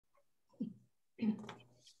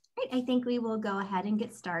Great, I think we will go ahead and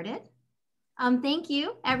get started. Thank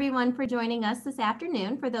you everyone for joining us this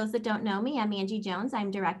afternoon. For those that don't know me, I'm Angie Jones. I'm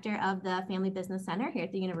director of the Family Business Center here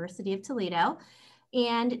at the University of Toledo.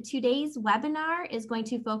 And today's webinar is going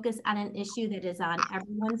to focus on an issue that is on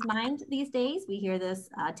everyone's mind these days. We hear this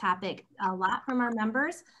topic a lot from our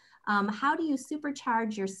members. How do you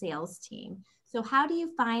supercharge your sales team? So how do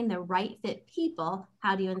you find the right fit people?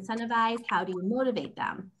 How do you incentivize? How do you motivate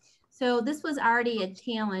them? So this was already a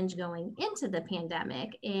challenge going into the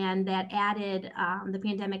pandemic, and that added, the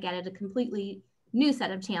pandemic added a completely new set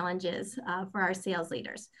of challenges for our sales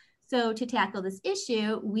leaders. So to tackle this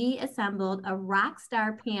issue, we assembled a rock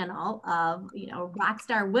star panel of, rock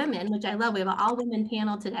star women, which I love. We have an all women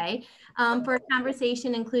panel today for a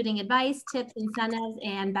conversation, including advice, tips, incentives,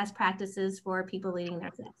 and best practices for people leading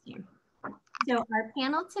their sales team. So our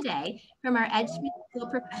panel today from our Edge School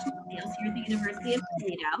of Professional Sales here at the University of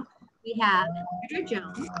Toledo, we have Deirdre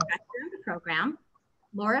Jones, director of the program,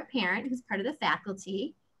 Lora Parent, who's part of the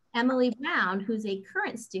faculty, Emily Brown, who's a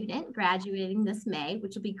current student graduating this May,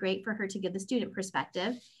 which will be great for her to give the student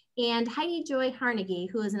perspective, and HeidiJoy Harnegie,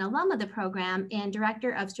 who is an alum of the program and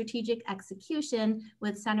director of strategic execution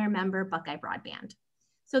with center member Buckeye Broadband.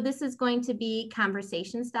 So this is going to be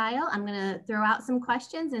conversation style. I'm going to throw out some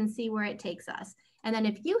questions and see where it takes us. And then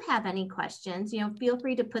if you have any questions, feel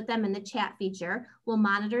free to put them in the chat feature. We'll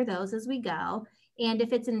monitor those as we go. And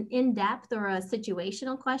if it's an in-depth or a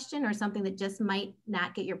situational question or something that just might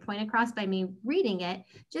not get your point across by me reading it,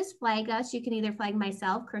 just flag us. You can either flag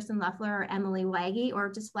myself, Kirsten Loeffler, or Emily Waggy, or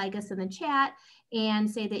just flag us in the chat and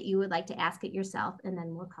say that you would like to ask it yourself, and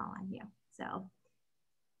then we'll call on you. So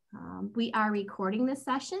we are recording this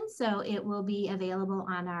session, so it will be available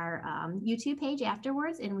on our YouTube page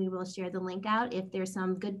afterwards, and we will share the link out if there's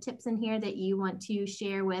some good tips in here that you want to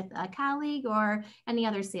share with a colleague or any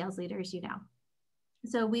other sales leaders you know.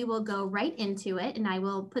 So we will go right into it, and I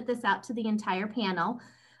will put this out to the entire panel.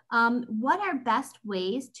 What are best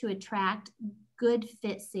ways to attract good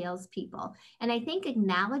fit salespeople? And I think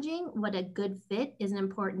acknowledging what a good fit is an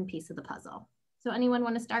important piece of the puzzle. So anyone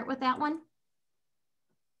want to start with that one?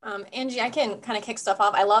 Angie, I can kind of kick stuff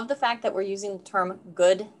off. I love the fact that we're using the term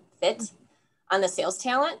good fit on the sales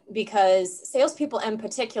talent, because salespeople in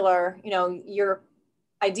particular, you're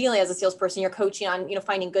ideally as a salesperson, you're coaching on,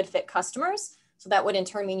 finding good fit customers. So that would in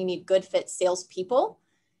turn mean you need good fit salespeople.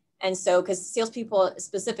 And so, because salespeople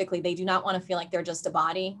specifically, they do not want to feel like they're just a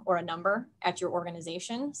body or a number at your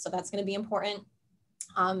organization. So that's going to be important.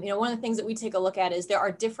 One of the things that we take a look at is there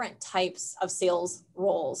are different types of sales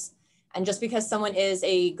roles. And just because someone is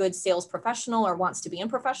a good sales professional or wants to be in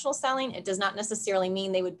professional selling, it does not necessarily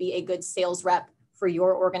mean they would be a good sales rep for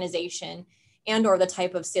your organization and or the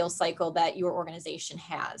type of sales cycle that your organization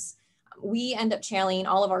has. We end up channeling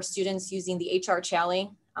all of our students using the HR Challenge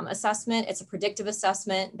assessment. It's a predictive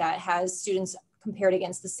assessment that has students compared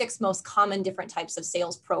against the 6 most common different types of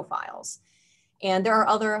sales profiles. And there are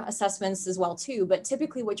other assessments as well too, but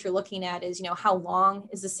typically what you're looking at is, how long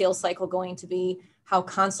is the sales cycle going to be? How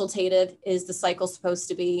consultative is the cycle supposed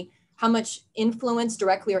to be? How much influence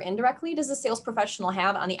directly or indirectly does the sales professional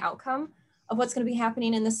have on the outcome of what's going to be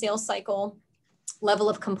happening in the sales cycle? Level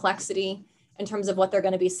of complexity in terms of what they're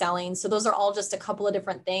going to be selling. So those are all just a couple of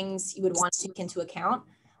different things you would want to take into account.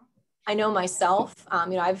 I know myself,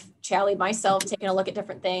 I've challenged myself, taking a look at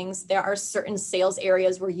different things. There are certain sales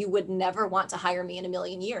areas where you would never want to hire me in a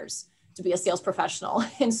million years to be a sales professional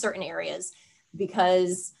in certain areas,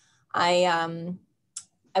 because I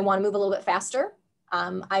want to move a little bit faster.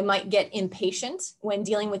 I might get impatient when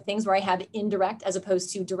dealing with things where I have indirect as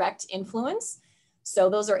opposed to direct influence. So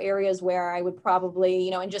those are areas where I would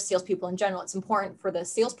probably, and just salespeople in general, it's important for the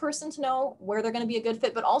salesperson to know where they're going to be a good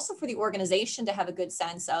fit, but also for the organization to have a good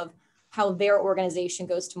sense of how their organization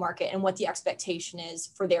goes to market and what the expectation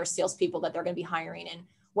is for their salespeople that they're going to be hiring and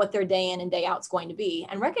what their day in and day out is going to be.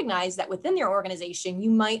 And recognize that within their organization,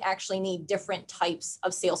 you might actually need different types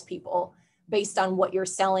of salespeople based on what you're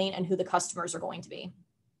selling and who the customers are going to be.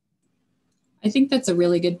 I think that's a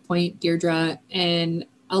really good point, Deirdre. And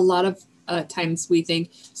a lot of times we think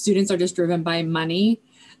students are just driven by money.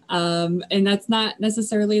 And that's not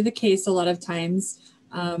necessarily the case a lot of times.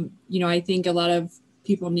 I think a lot of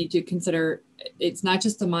people need to consider it's not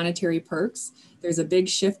just the monetary perks. There's a big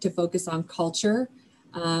shift to focus on culture.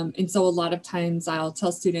 And so a lot of times I'll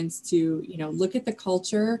tell students to, look at the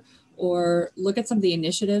culture or look at some of the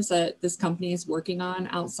initiatives that this company is working on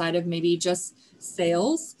outside of maybe just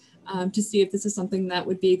sales to see if this is something that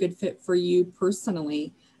would be a good fit for you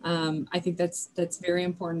personally. I think that's very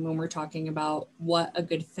important when we're talking about what a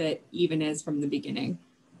good fit even is from the beginning.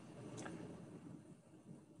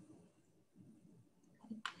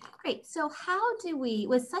 Great. So how do we,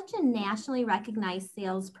 with such a nationally recognized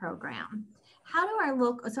sales program, how do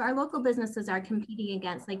our local businesses are competing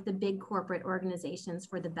against like the big corporate organizations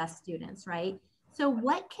for the best students, right? So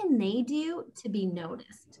what can they do to be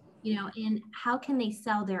noticed, and how can they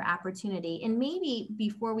sell their opportunity? And maybe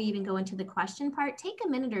before we even go into the question part, take a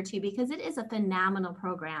minute or two, because it is a phenomenal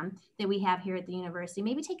program that we have here at the university.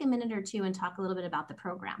 Maybe take a minute or two and talk a little bit about the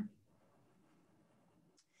program.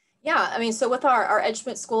 Yeah, I mean, so with our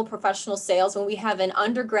Schmidt School of Professional Sales, when we have an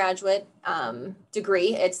undergraduate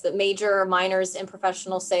degree, it's the major, minors in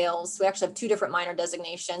professional sales. We actually have 2 different minor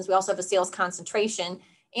designations. We also have a sales concentration,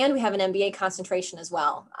 and we have an MBA concentration as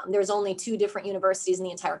well. There's only 2 different universities in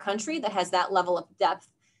the entire country that has that level of depth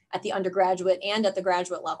at the undergraduate and at the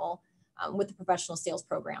graduate level with the professional sales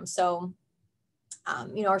program. So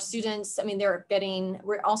our students, I mean,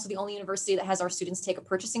 we're also the only university that has our students take a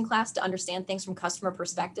purchasing class to understand things from customer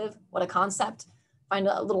perspective. What a concept. Find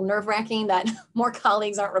a little nerve-wracking that more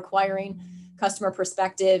colleagues aren't requiring customer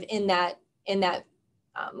perspective in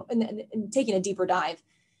taking a deeper dive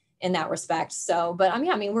in that respect. So, but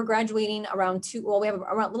yeah, I mean, we're graduating we have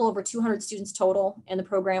around a little over 200 students total in the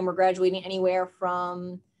program. We're graduating anywhere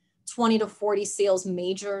from 20 to 40 sales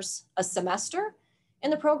majors a semester in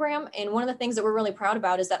the program. And one of the things that we're really proud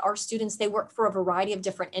about is that our students, they work for a variety of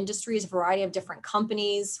different industries, a variety of different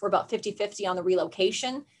companies. We're about 50-50 on the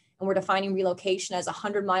relocation, and we're defining relocation as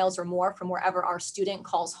 100 miles or more from wherever our student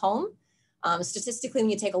calls home. Statistically, when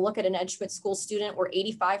you take a look at an Schmidt school student, we're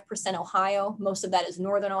 85% Ohio. Most of that is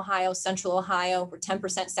Northern Ohio, Central Ohio. We're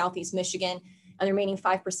 10% Southeast Michigan, and the remaining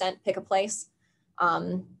 5% pick a place.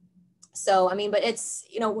 So, I mean, but it's,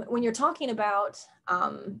 when you're talking about,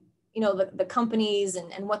 the companies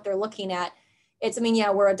and what they're looking at,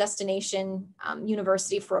 we're a destination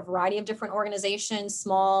university for a variety of different organizations,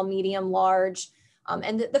 small, medium, large.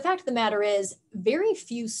 And the fact of the matter is, very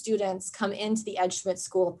few students come into the Schmidt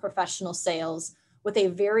School of Professional Sales with a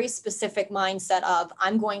very specific mindset of,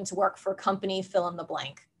 I'm going to work for a company, fill in the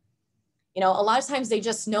blank. A lot of times they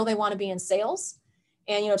just know they want to be in sales.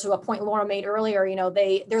 And, to a point Lora made earlier,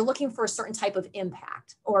 they're looking for a certain type of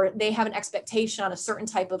impact, or they have an expectation on a certain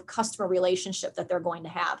type of customer relationship that they're going to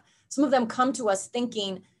have. Some of them come to us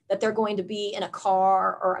thinking that they're going to be in a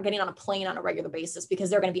car or getting on a plane on a regular basis because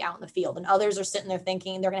they're going to be out in the field. And others are sitting there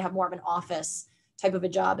thinking they're going to have more of an office type of a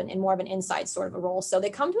job and more of an inside sort of a role. So they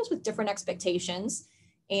come to us with different expectations,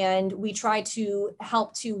 and we try to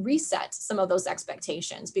help to reset some of those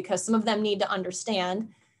expectations, because some of them need to understand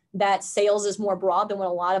that sales is more broad than what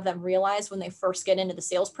a lot of them realize when they first get into the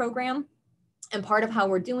sales program. And part of how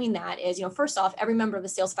we're doing that is, first off, every member of the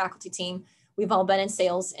sales faculty team, we've all been in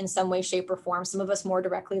sales in some way, shape, or form, some of us more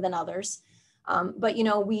directly than others. But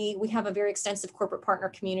we have a very extensive corporate partner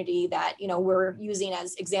community that, we're using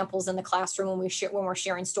as examples in the classroom when we're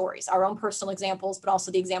sharing stories, our own personal examples, but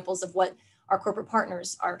also the examples of what our corporate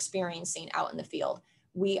partners are experiencing out in the field.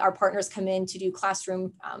 Our partners come in to do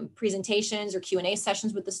classroom presentations or Q&A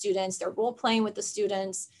sessions with the students. They're role playing with the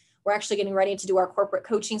students. We're actually getting ready to do our corporate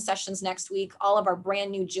coaching sessions next week. All of our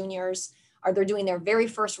brand new juniors they're doing their very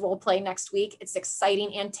first role play next week. It's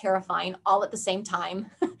exciting and terrifying all at the same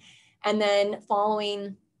time. And then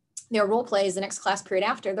following their role plays, the next class period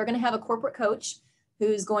after, they're going to have a corporate coach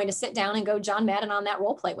who's going to sit down and go John Madden on that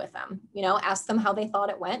role play with them, ask them how they thought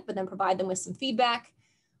it went, but then provide them with some feedback.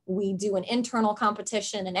 We do an internal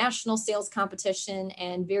competition, a national sales competition,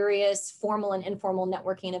 and various formal and informal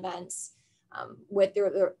networking events with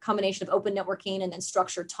their combination of open networking and then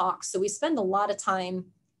structured talks. So we spend a lot of time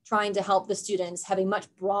trying to help the students have a much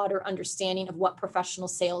broader understanding of what professional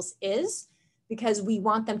sales is, because we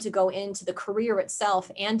want them to go into the career itself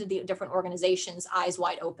and to the different organizations eyes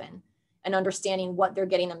wide open and understanding what they're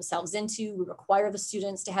getting themselves into. We require the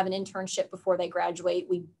students to have an internship before they graduate.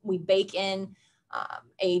 We bake in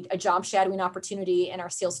a job shadowing opportunity in our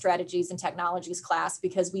sales strategies and technologies class,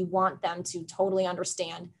 because we want them to totally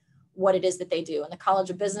understand what it is that they do. And the College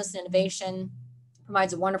of Business and Innovation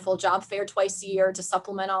provides a wonderful job fair twice a year to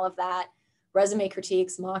supplement all of that, resume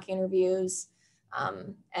critiques, mock interviews,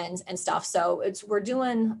 and stuff. So we're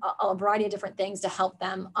doing a variety of different things to help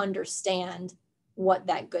them understand what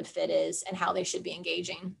that good fit is and how they should be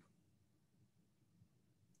engaging.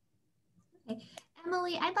 Okay.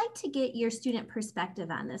 Emily, I'd like to get your student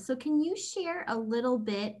perspective on this. So can you share a little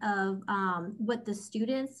bit of what the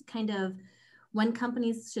students when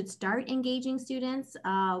companies should start engaging students,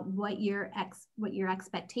 what your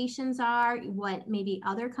expectations are, what maybe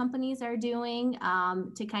other companies are doing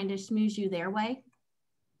to kind of schmooze you their way?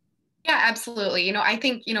 Yeah, absolutely. I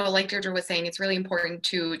think, like Deirdre was saying, it's really important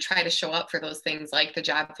to try to show up for those things like the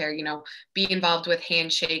job fair, be involved with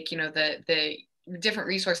Handshake, the different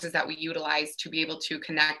resources that we utilize to be able to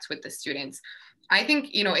connect with the students. I think,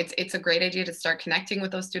 it's a great idea to start connecting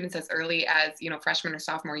with those students as early as, freshman or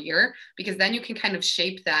sophomore year, because then you can kind of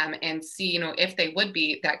shape them and see, if they would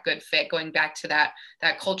be that good fit, going back to that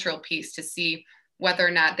cultural piece, to see whether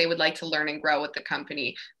or not they would like to learn and grow with the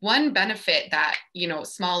company. One benefit that,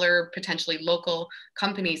 smaller, potentially local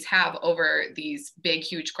companies have over these big,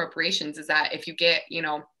 huge corporations is that if you get,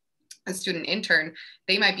 a student intern,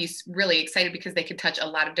 they might be really excited because they could touch a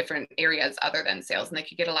lot of different areas other than sales, and they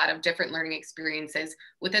could get a lot of different learning experiences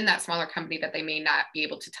within that smaller company that they may not be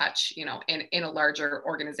able to touch, in a larger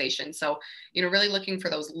organization. So, really looking for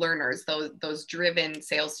those learners, those driven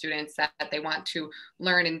sales students that they want to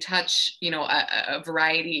learn and touch, a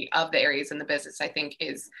variety of the areas in the business, I think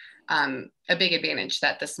is a big advantage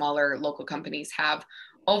that the smaller local companies have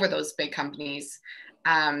over those big companies.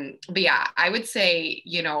 But yeah, I would say,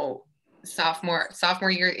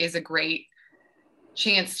 sophomore year is a great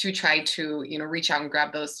chance to try to, reach out and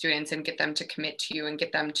grab those students and get them to commit to you and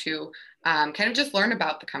get them to kind of just learn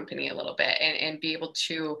about the company a little bit and be able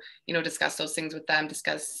to, discuss those things with them,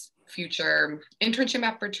 discuss future internship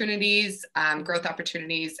opportunities, growth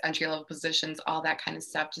opportunities, entry-level positions, all that kind of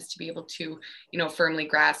stuff, just to be able to, firmly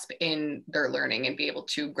grasp in their learning and be able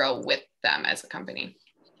to grow with them as a company.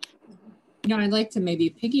 I'd like to maybe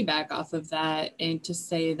piggyback off of that and to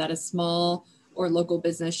say that a small or local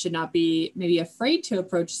business should not be maybe afraid to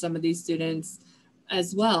approach some of these students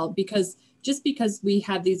as well, because just because we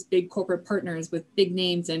have these big corporate partners with big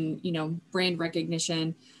names and, brand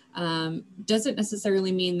recognition, doesn't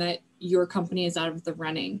necessarily mean that your company is out of the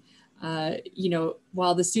running.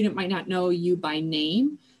 While the student might not know you by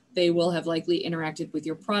name, they will have likely interacted with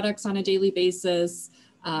your products on a daily basis,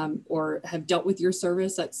 or have dealt with your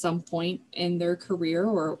service at some point in their career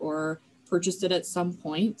or purchased it at some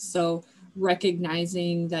point. So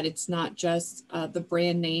recognizing that it's not just the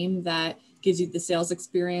brand name that gives you the sales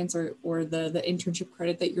experience or the internship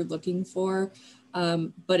credit that you're looking for,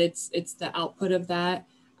 but it's the output of that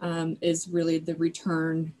is really the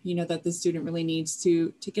return, that the student really needs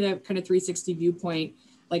to get a kind of 360 viewpoint,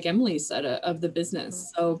 like Emily said, of the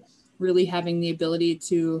business. So really having the ability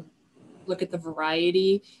to look at the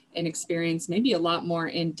variety and experience maybe a lot more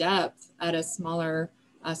in depth at a smaller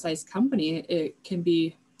size company, it can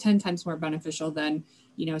be 10 times more beneficial than,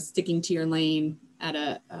 sticking to your lane at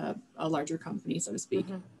a larger company, so to speak.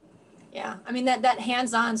 Mm-hmm. Yeah. I mean, that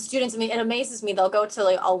hands-on students, it amazes me. They'll go to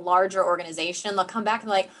like a larger organization. They'll come back and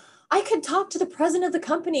like, I could talk to the president of the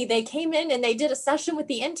company. They came in and they did a session with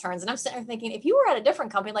the interns. And I'm sitting there thinking, if you were at a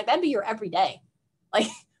different company, like that'd be your everyday. Like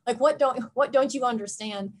what don't you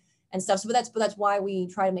understand? And stuff. So that's why we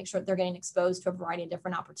try to make sure that they're getting exposed to a variety of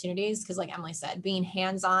different opportunities. Because like Emily said, being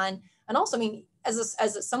hands-on, and also,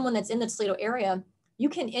 as someone that's in the Toledo area, you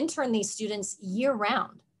can intern these students year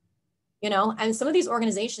round, and some of these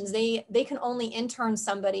organizations, they can only intern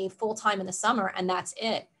somebody full-time in the summer and that's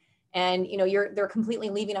it. And, they're completely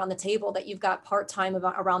leaving on the table that you've got part-time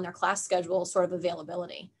around their class schedule sort of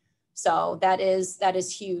availability. So that is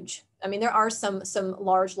huge. There are some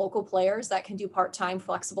large local players that can do part-time,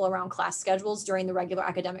 flexible around class schedules during the regular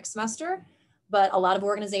academic semester, but a lot of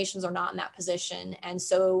organizations are not in that position. And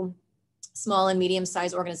so small and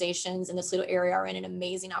medium-sized organizations in the Toledo area are in an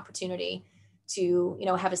amazing opportunity to,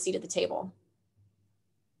 have a seat at the table.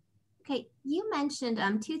 Okay, you mentioned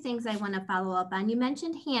two things I want to follow up on. You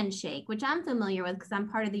mentioned Handshake, which I'm familiar with because I'm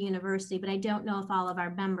part of the university, but I don't know if all of our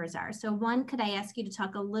members are. So one, could I ask you to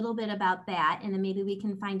talk a little bit about that? And then maybe we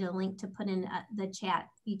can find a link to put in the chat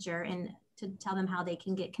feature and to tell them how they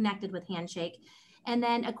can get connected with Handshake. And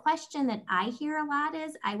then a question that I hear a lot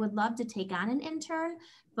is, I would love to take on an intern,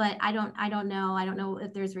 but I don't know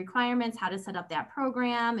if there's requirements, how to set up that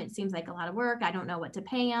program. It seems like a lot of work. I don't know what to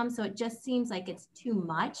pay them. So it just seems like it's too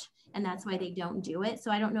much. And that's why they don't do it.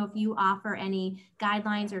 So I don't know if you offer any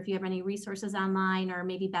guidelines or if you have any resources online or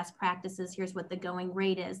maybe best practices. Here's what the going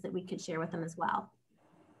rate is that we could share with them as well.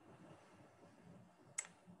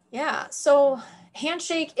 Yeah, so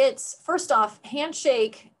Handshake, first off,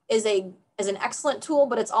 Handshake is an excellent tool,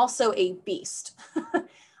 but it's also a beast.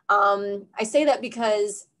 I say that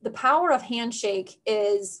because the power of Handshake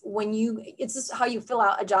is it's just how you fill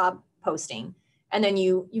out a job posting, and then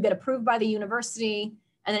you get approved by the university,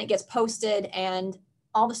 and then it gets posted and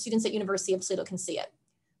all the students at University of Toledo can see it.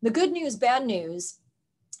 The good news, bad news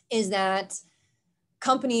is that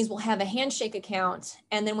companies will have a Handshake account.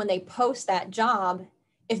 And then when they post that job,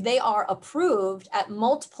 if they are approved at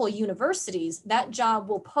multiple universities, that job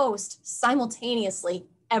will post simultaneously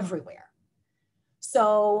everywhere.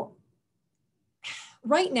 So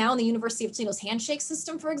right now in the University of Toledo's Handshake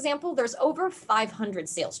system, for example, there's over 500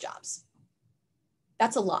 sales jobs.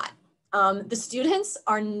 That's a lot. The students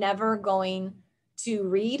are never going to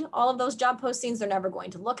read all of those job postings. They're never going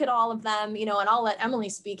to look at all of them, and I'll let Emily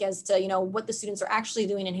speak as to, what the students are actually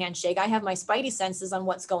doing in Handshake. I have my spidey senses on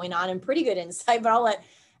what's going on and pretty good insight, but I'll let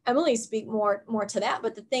Emily speak more to that.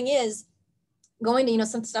 But the thing is, going to,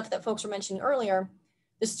 some stuff that folks were mentioning earlier,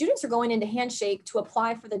 the students are going into Handshake to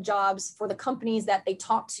apply for the jobs for the companies that they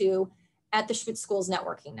talk to at the Schmidt School's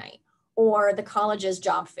networking night, or the college's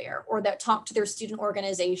job fair, or that talked to their student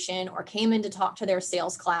organization, or came in to talk to their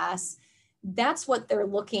sales class. That's what they're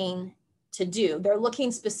looking to do. They're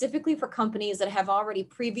looking specifically for companies that have already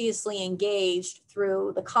previously engaged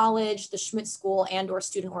through the college, the Schmidt School, and or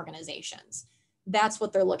student organizations. That's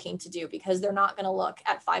what they're looking to do, because they're not going to look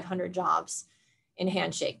at 500 jobs in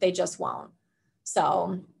Handshake. They just won't.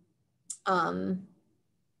 So,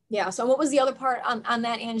 yeah. So what was the other part on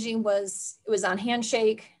that, Angie? It was on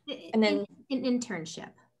Handshake, and then an internship.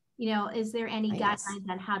 Is there any guidelines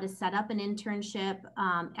on how to set up an internship?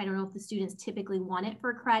 I don't know if the students typically want it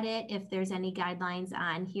for credit, if there's any guidelines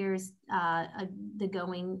on here's the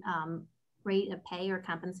going rate of pay or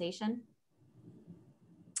compensation.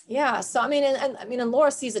 Yeah, so and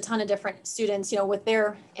Lora sees a ton of different students, with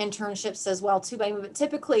their internships as well too. But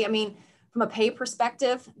typically, from a pay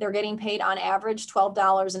perspective, they're getting paid on average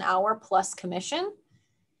 $12 an hour plus commission.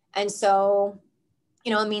 And so,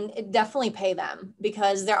 definitely pay them,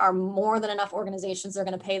 because there are more than enough organizations that are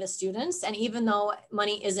going to pay the students. And even though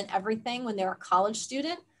money isn't everything when they're a college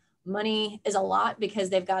student, money is a lot, because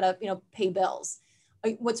they've got to, pay bills.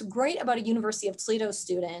 What's great about a University of Toledo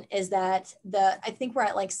student is that I think we're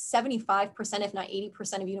at like 75%, if not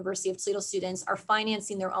 80% of University of Toledo students are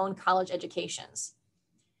financing their own college educations.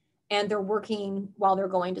 And they're working while they're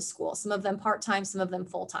going to school, some of them part-time, some of them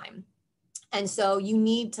full-time. And so you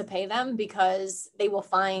need to pay them, because they'll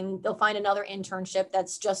find another internship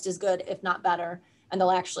that's just as good, if not better, and they'll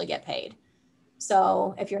actually get paid.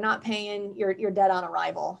 So if you're not paying, you're dead on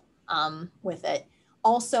arrival with it.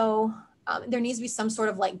 Also, there needs to be some sort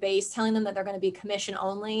of like base telling them that they're going to be commission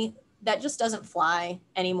only. That just doesn't fly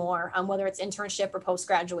anymore, whether it's internship or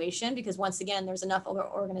post-graduation, because once again, there's enough other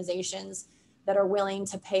organizations that are willing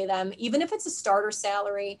to pay them, even if it's a starter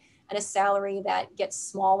salary, and a salary that gets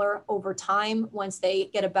smaller over time. Once they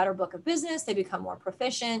get a better book of business, they become more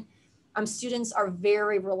proficient. Students are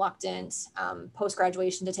very reluctant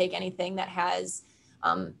post-graduation to take anything that has,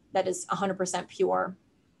 that is 100% pure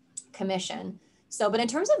commission. So, but in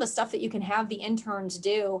terms of the stuff that you can have the interns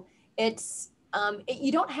do,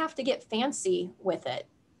 you don't have to get fancy with it.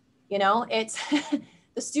 It's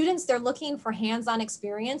the students, they're looking for hands-on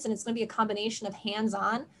experience, and it's going to be a combination of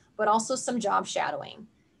hands-on, but also some job shadowing.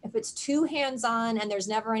 If it's too hands-on and there's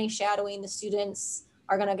never any shadowing, the students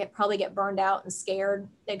are going to probably get burned out and scared,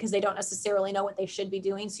 because they don't necessarily know what they should be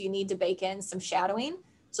doing. So you need to bake in some shadowing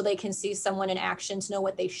so they can see someone in action to know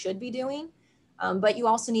what they should be doing. But you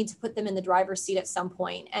also need to put them in the driver's seat at some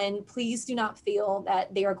point. And please do not feel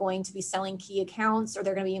that they are going to be selling key accounts, or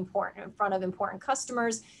they're going to be important in front of important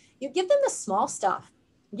customers. You give them the small stuff.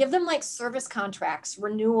 Give them like service contracts,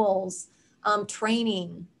 renewals,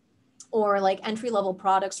 training, or like entry-level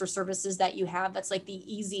products or services that you have. That's like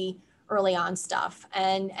the easy early on stuff.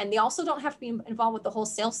 And they also don't have to be involved with the whole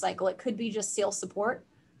sales cycle. It could be just sales support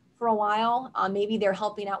for a while. Maybe they're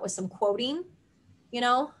helping out with some quoting,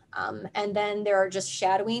 and then they're just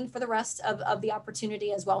shadowing for the rest of the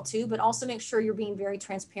opportunity as well too. But also make sure you're being very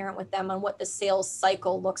transparent with them on what the sales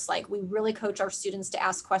cycle looks like. We really coach our students to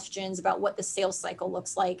ask questions about what the sales cycle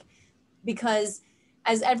looks like, because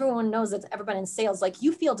as everyone knows that's ever been in sales, like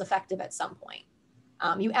you feel defective at some point.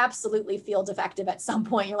 You absolutely feel defective at some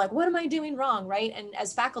point. You're like, what am I doing wrong, right? And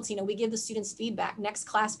as faculty, we give the students feedback next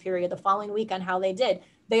class period, the following week, on how they did.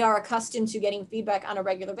 They are accustomed to getting feedback on a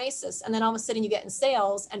regular basis. And then all of a sudden you get in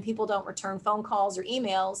sales and people don't return phone calls or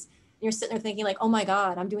emails. And you're sitting there thinking like, oh my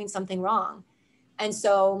God, I'm doing something wrong. And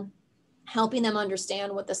so helping them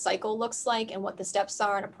understand what the cycle looks like and what the steps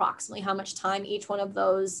are and approximately how much time each one of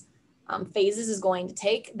those phases is going to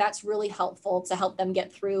take, that's really helpful to help them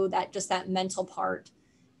get through that mental part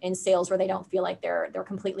in sales where they don't feel like they're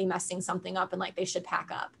completely messing something up and like they should pack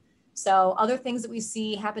up. So other things that we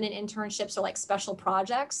see happen in internships are like special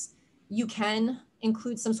projects. You can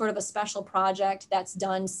include some sort of a special project that's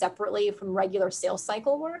done separately from regular sales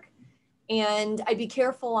cycle work. And I'd be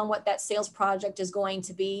careful on what that sales project is going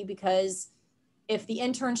to be, because if the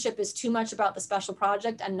internship is too much about the special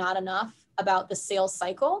project and not enough about the sales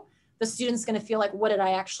cycle, the student's going to feel like, what did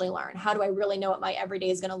I actually learn? How do I really know what my everyday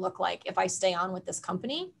is going to look like if I stay on with this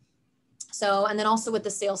company? So, and then also with the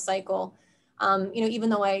sales cycle, even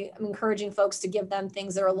though I'm encouraging folks to give them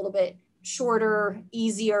things that are a little bit shorter,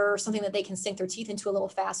 easier, something that they can sink their teeth into a little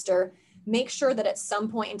faster. Make sure that at some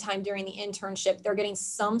point in time during the internship, they're getting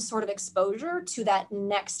some sort of exposure to that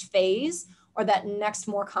next phase or that next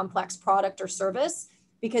more complex product or service.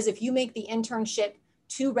 Because if you make the internship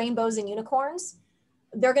too rainbows and unicorns,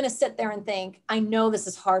 they're going to sit there and think, I know this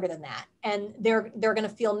is harder than that. And they're going to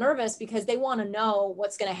feel nervous because they want to know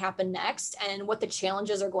what's going to happen next and what the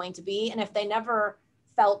challenges are going to be. And if they never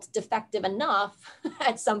felt defective enough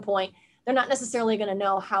at some point, they're not necessarily going to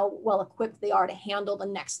know how well equipped they are to handle the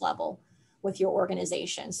next level with your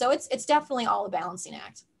organization. So it's definitely all a balancing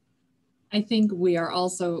act. I think we are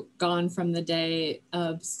also gone from the day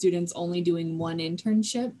of students only doing one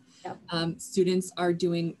internship. Yep. Students are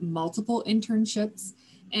doing multiple internships,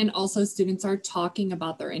 and also students are talking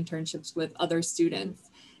about their internships with other students.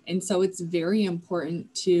 And so it's very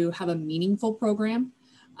important to have a meaningful program,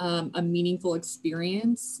 a meaningful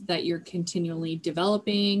experience that you're continually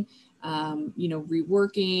developing,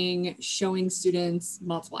 reworking, showing students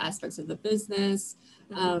multiple aspects of the business,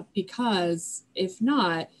 because if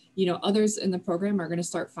not, others in the program are going to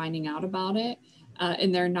start finding out about it,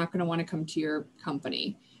 and they're not going to want to come to your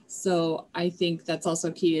company. So I think that's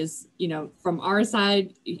also key is, from our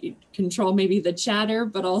side, control maybe the chatter,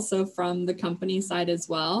 but also from the company side as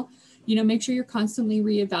well. Make sure you're constantly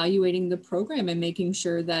reevaluating the program and making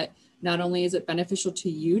sure that not only is it beneficial to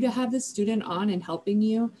you to have the student on and helping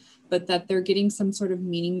you, but that they're getting some sort of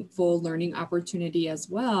meaningful learning opportunity as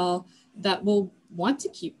well that will want to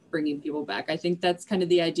keep bringing people back. I think that's kind of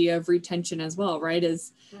the idea of retention as well, right?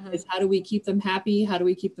 Is how do we keep them happy? How do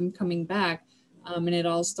we keep them coming back? And it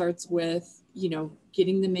all starts with,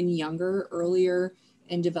 getting them in younger, earlier,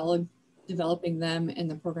 and developing them in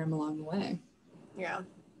the program along the way. Yeah.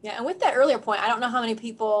 Yeah. And with that earlier point, I don't know how many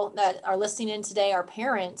people that are listening in today are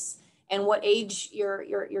parents and what age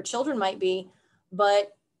your children might be,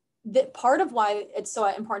 but part of why it's so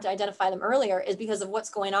important to identify them earlier is because of what's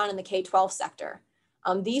going on in the K-12 sector.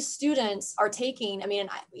 These students are taking,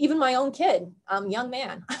 even my own kid, young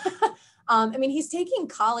man, he's taking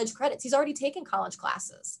college credits. He's already taken college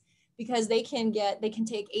classes because they can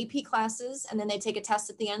take AP classes and then they take a test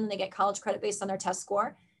at the end and they get college credit based on their test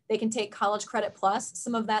score. They can take college credit plus.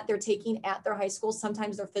 Some of that they're taking at their high school.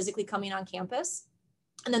 Sometimes they're physically coming on campus.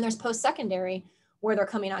 And then there's post-secondary where they're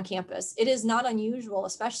coming on campus. It is not unusual,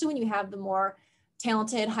 especially when you have the more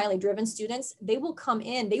talented, highly driven students. They will come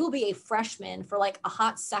in, they will be a freshman for like a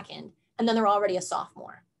hot second, and then they're already a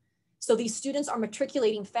sophomore. So these students are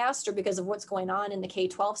matriculating faster because of what's going on in the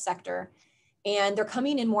K-12 sector, and they're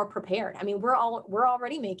coming in more prepared. We're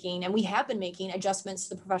already making, and we have been making adjustments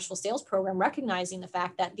to the professional sales program, recognizing the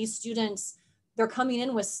fact that these students, they're coming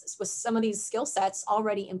in with some of these skill sets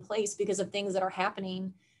already in place because of things that are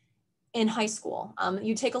happening in high school.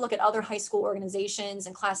 You take a look at other high school organizations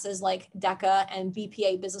and classes like DECA and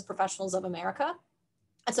BPA, Business Professionals of America.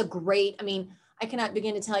 That's a great, I cannot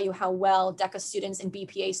begin to tell you how well DECA students and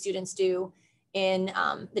BPA students do in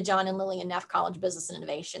the John and Lillian Neff College Business and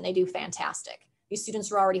Innovation. They do fantastic. These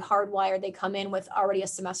students are already hardwired. They come in with already a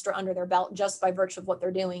semester under their belt just by virtue of what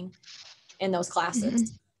they're doing in those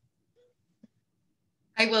classes.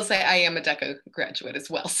 I will say I am a DECA graduate as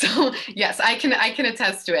well. So yes, I can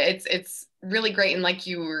attest to it. It's really great. And like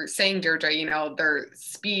you were saying, Deirdre, their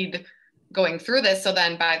speed going through this. So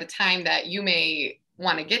then by the time that you may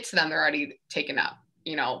want to get to them, they're already taken up.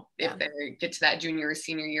 If they get to that junior or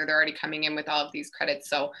senior year, they're already coming in with all of these credits.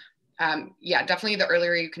 So definitely the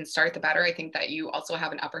earlier you can start, the better. I think that you also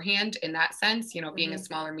have an upper hand in that sense, being a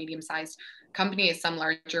smaller, medium-sized company, as some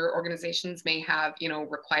larger organizations may have,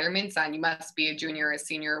 requirements on you must be a junior, a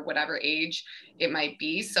senior, whatever age it might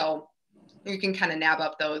be. So you can kind of nab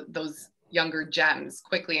up those younger gems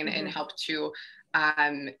quickly and help to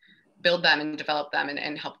build them and develop them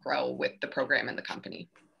and help grow with the program and the company.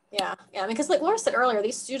 Yeah. Because like Laura said earlier,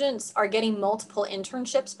 these students are getting multiple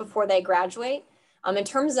internships before they graduate. In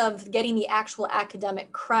terms of getting the actual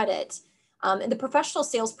academic credit, in the professional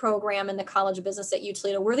sales program in the College of Business at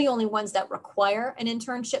UToledo, we're the only ones that require an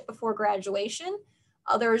internship before graduation.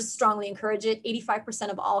 Others strongly encourage it. 85%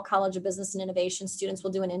 of all College of Business and Innovation students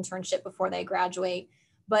will do an internship before they graduate.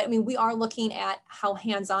 But we are looking at how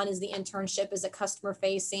hands-on is the internship. Is it customer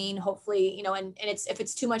facing? Hopefully, and if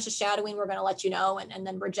it's too much of shadowing, we're going to let you know and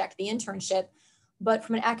then reject the internship. But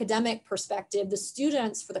from an academic perspective, the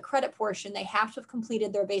students for the credit portion, they have to have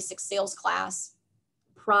completed their basic sales class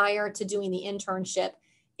prior to doing the internship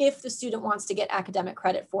if the student wants to get academic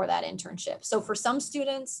credit for that internship. So for some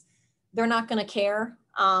students, they're not going to care.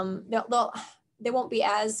 They won't be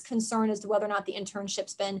as concerned as to whether or not the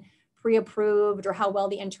internship's been pre-approved or how well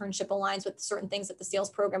the internship aligns with certain things that the sales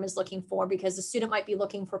program is looking for, because the student might be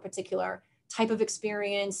looking for a particular type of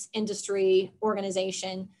experience, industry,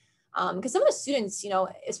 organization. Because some of the students, you know,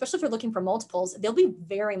 especially if you're looking for multiples, they'll be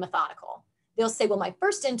very methodical. They'll say, well, my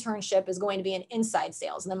first internship is going to be in inside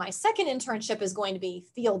sales, and then my second internship is going to be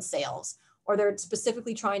field sales, or they're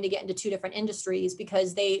specifically trying to get into 2 different industries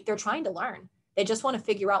because they're trying to learn. They just want to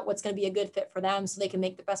figure out what's going to be a good fit for them so they can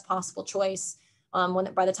make the best possible choice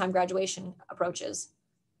by the time graduation approaches.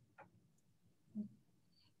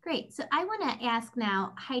 Great. So I want to ask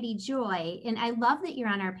now HeidiJoy, and I love that you're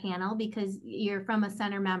on our panel because you're from a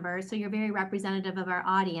center member, so you're very representative of our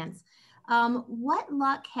audience. What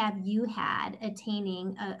luck have you had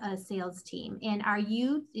attaining a sales team? And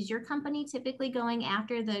is your company typically going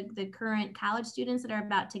after the current college students that are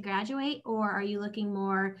about to graduate, or are you looking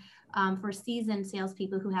more for seasoned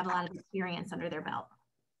salespeople who have a lot of experience under their belt?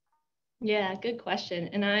 Yeah, good question.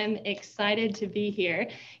 And I'm excited to be here.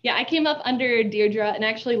 Yeah, I came up under Deirdre, and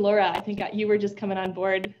actually Lora, I think you were just coming on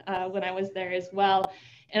board when I was there as well.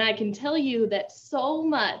 And I can tell you that so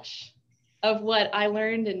much of what I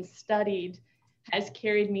learned and studied has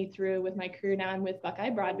carried me through with my career now. I'm with Buckeye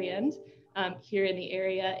Broadband here in the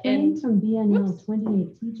area. And from BNL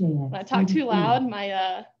 28 TJX. When I talk too loud,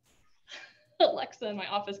 my Alexa in my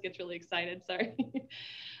office gets really excited, sorry.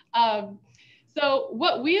 So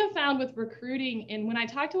what we have found with recruiting, and when I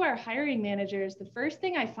talk to our hiring managers, the first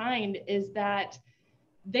thing I find is that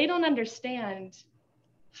they don't understand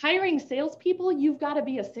hiring salespeople. You've got to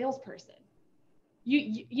be a salesperson.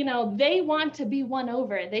 You know, they want to be won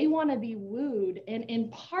over. They want to be wooed. And in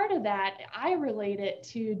part of that, I relate it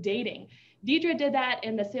to dating. Deirdre did that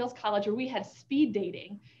in the sales college where we had speed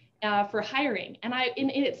dating for hiring. And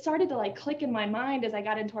it started to like click in my mind as I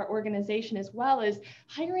got into our organization as well, as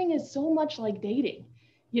hiring is so much like dating,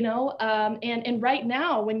 you know? And right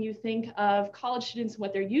now, when you think of college students,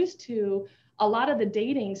 what they're used to, a lot of the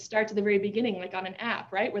dating starts at the very beginning, like on an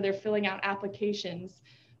app, right? Where they're filling out applications.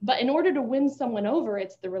 But in order to win someone over,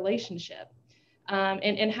 it's the relationship.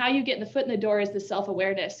 And how you get the foot in the door is the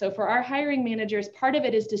self-awareness. So for our hiring managers, part of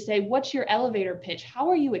it is to say, what's your elevator pitch? How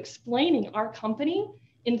are you explaining our company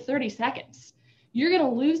in 30 seconds? You're going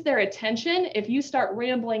to lose their attention if you start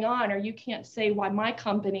rambling on, or you can't say why my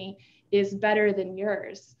company is better than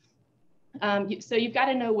yours. So you've got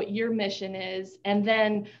to know what your mission is. And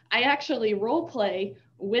then I actually role play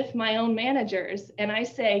with my own managers, and I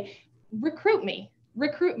say, recruit me,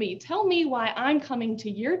 tell me why I'm coming to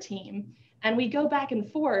your team. And we go back and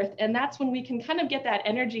forth. And that's when we can kind of get that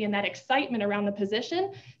energy and that excitement around the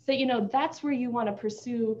position. So, you know, that's where you want to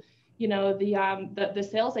pursue, you know, the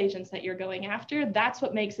sales agents that you're going after. That's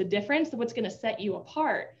what makes a difference, what's going to set you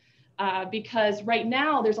apart. Because right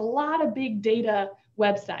now there's a lot of big data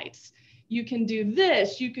websites. You can do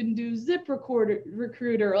this, you can do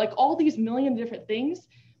ZipRecruiter, like all these million different things.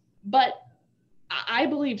 But I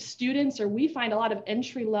believe students, or we find a lot of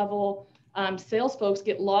entry level sales folks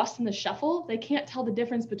get lost in the shuffle. They can't tell the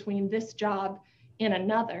difference between this job and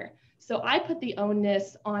another. So I put the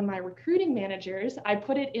onus on my recruiting managers. I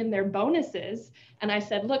put it in their bonuses. And I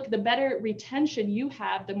said, look, the better retention you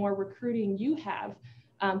have, the more recruiting you have,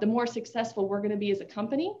 the more successful we're going to be as a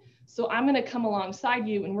company. So I'm going to come alongside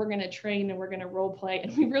you, and we're going to train, and we're going to role play.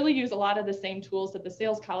 And we really use a lot of the same tools that the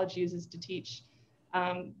sales college uses to teach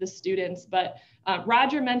the students. But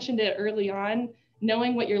Roger mentioned it early on,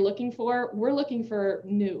 knowing what you're looking for. We're looking for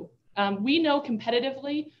new. We know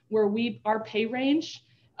competitively where our pay range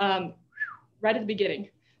right at the beginning.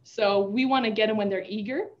 So we want to get them when they're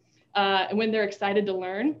eager and when they're excited to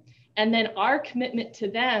learn. And then our commitment to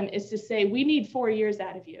them is to say, we need 4 years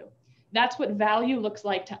out of you. That's what value looks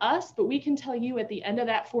like to us, but we can tell you at the end of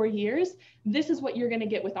that 4 years, this is what you're going to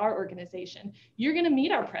get with our organization. You're going to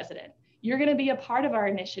meet our president. You're going to be a part of our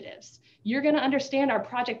initiatives. You're going to understand our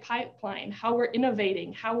project pipeline, how we're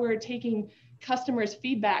innovating, how we're taking customers'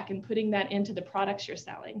 feedback and putting that into the products you're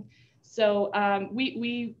selling. So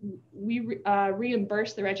we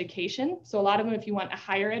reimburse their education. So a lot of them, if you want a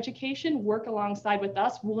higher education, work alongside with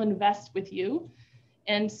us, we'll invest with you.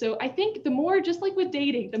 And so I think the more, just like with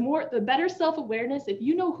dating, the better self-awareness, if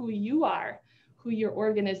you know who you are, who your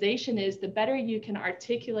organization is, the better you can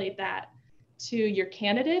articulate that to your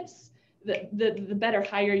candidates, the better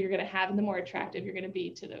hire you're going to have, and the more attractive you're going to be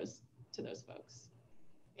to those folks.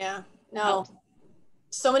 Yeah, no.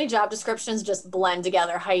 So many job descriptions just blend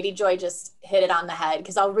together. HeidiJoy just hit it on the head,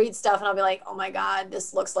 because I'll read stuff and I'll be like, oh my God,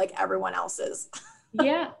 this looks like everyone else's.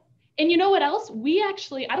 Yeah. And you know what else? We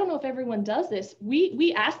actually, I don't know if everyone does this.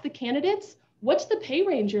 We ask the candidates, what's the pay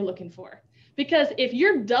range you're looking for? Because if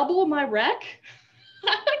you're double my rec,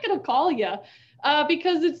 I'm not going to call you.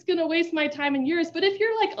 because it's going to waste my time and yours. But if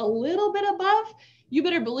you're like a little bit above, you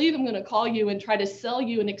better believe I'm going to call you and try to sell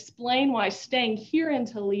you and explain why staying here in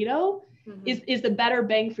Toledo is the better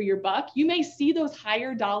bang for your buck. You may see those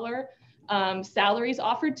higher dollar salaries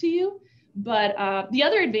offered to you, but the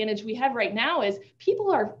other advantage we have right now is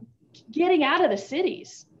people are getting out of the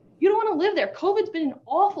cities. You don't want to live there. COVID's been an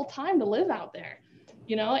awful time to live out there,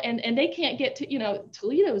 you know, and they can't get to, you know,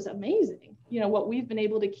 Toledo is amazing, you know, what we've been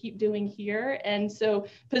able to keep doing here. And so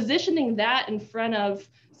positioning that in front of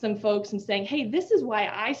some folks and saying, hey, this is why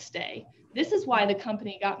I stay. This is why the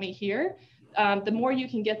company got me here. The more you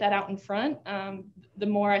can get that out in front, the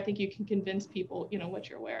more I think you can convince people, you know, what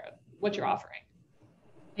you're aware of, what you're offering.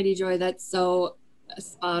 HeidiJoy, that's so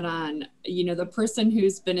spot on. You know, the person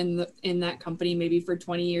who's been in that company maybe for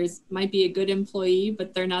 20 years might be a good employee,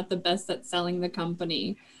 but they're not the best at selling the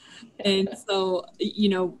company. And so, you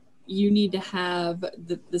know, you need to have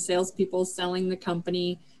the salespeople selling the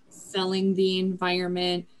company, selling the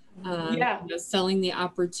environment, you know, selling the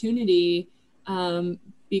opportunity,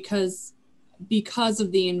 because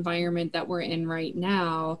of the environment that we're in right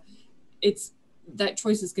now. It's that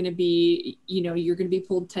choice is going to be, you know, you're going to be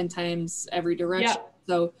pulled 10 times every direction.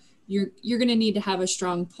 So you're going to need to have a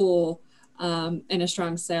strong pull and a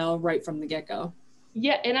strong sale right from the get-go.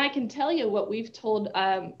 Yeah, and I can tell you what we've told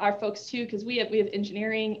our folks too, because we have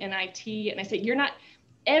engineering and IT, and I say, you're not,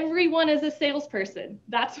 everyone is a salesperson.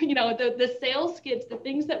 That's, you know, the sales skits, the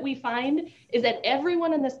things that we find is that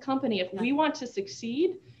everyone in this company, if we want to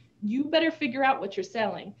succeed, you better figure out what you're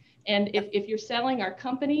selling. And if you're selling our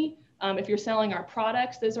company, if you're selling our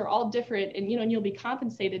products, those are all different, and, you know, and you'll be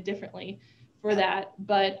compensated differently for that.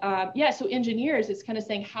 But yeah, so engineers, it's kind of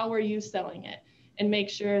saying, how are you selling it? And make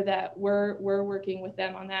sure that we're working with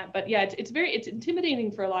them on that. But yeah, it's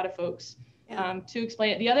intimidating for a lot of folks to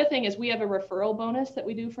explain it. The other thing is we have a referral bonus that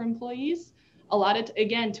we do for employees. A lot of,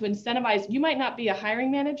 again, to incentivize, you might not be a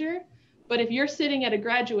hiring manager, but if you're sitting at a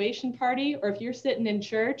graduation party, or if you're sitting in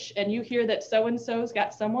church and you hear that so-and-so's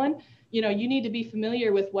got someone, you know, you need to be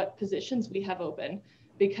familiar with what positions we have open,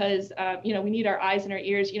 because, you know, we need our eyes and our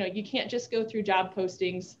ears. You know, you can't just go through job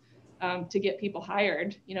postings to get people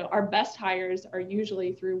hired. You know, our best hires are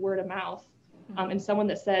usually through word of mouth, and someone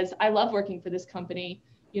that says, I love working for this company.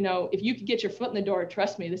 You know, if you could get your foot in the door,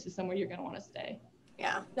 trust me, this is somewhere you're going to want to stay.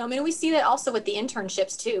 Yeah, no, I mean, we see that also with the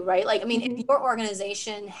internships too, right? Like, I mean, if your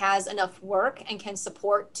organization has enough work and can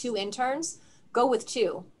support 2 interns, go with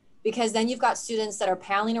 2, because then you've got students that are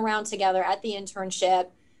palling around together at the internship.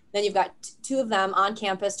 Then you've got 2 of them on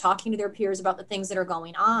campus talking to their peers about the things that are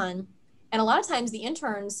going on. And a lot of times the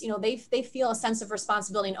interns, you know, they feel a sense of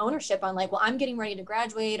responsibility and ownership on like, well, I'm getting ready to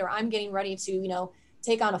graduate, or I'm getting ready to, you know,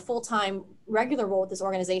 take on a full-time regular role with this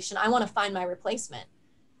organization. I want to find my replacement.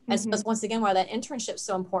 And so that's once again why that internship is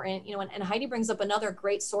so important, you know, and Heidi brings up another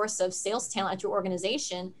great source of sales talent at your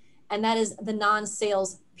organization, and that is the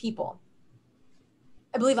non-sales people.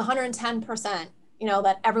 I believe 110%, you know,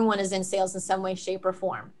 that everyone is in sales in some way, shape, or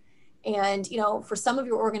form. And, you know, for some of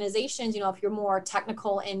your organizations, you know, if you're more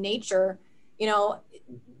technical in nature, you know,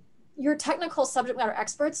 your technical subject matter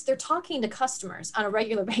experts, they're talking to customers on a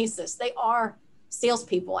regular basis. They are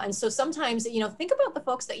salespeople. And so sometimes, you know, think about the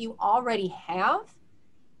folks that you already have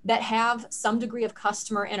that have some degree of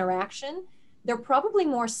customer interaction. They're probably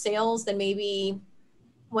more sales than maybe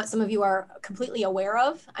what some of you are completely aware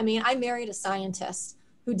of. I mean, I married a scientist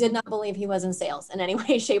who did not believe he was in sales in any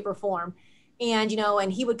way, shape, or form. And, you know,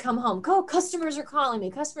 and he would come home, customers are calling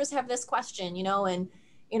me, customers have this question, you know, and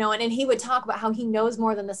he would talk about how he knows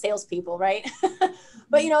more than the salespeople, right?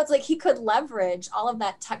 But, you know, it's like he could leverage all of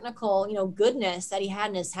that technical, you know, goodness that he had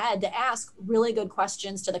in his head to ask really good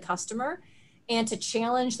questions to the customer and to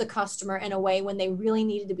challenge the customer in a way when they really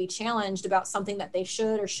needed to be challenged about something that they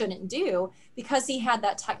should or shouldn't do, because he had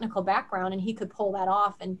that technical background and he could pull that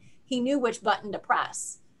off, and he knew which button to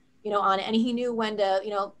press, you know, on it. And he knew when to,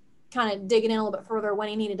 you know, kind of dig it in a little bit further when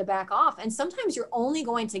he needed to back off. And sometimes you're only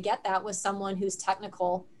going to get that with someone who's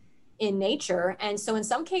technical in nature. And so in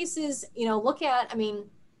some cases, you know, look at, I mean,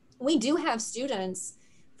 we do have students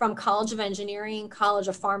from College of Engineering, College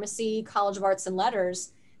of Pharmacy, College of Arts and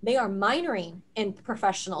Letters. They are minoring in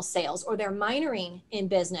professional sales, or they're minoring in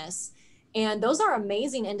business. And those are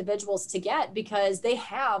amazing individuals to get, because they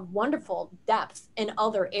have wonderful depth in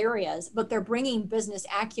other areas, but they're bringing business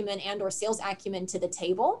acumen and or sales acumen to the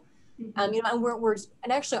table. You know,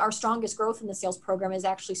 and actually our strongest growth in the sales program is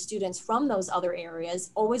actually students from those other areas,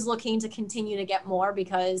 always looking to continue to get more,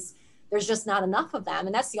 because there's just not enough of them.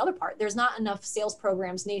 And that's the other part. There's not enough sales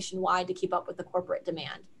programs nationwide to keep up with the corporate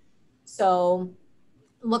demand. So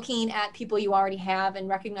looking at people you already have and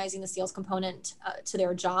recognizing the sales component to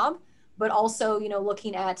their job, but also,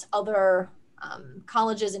 looking at other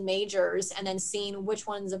colleges and majors, and then seeing which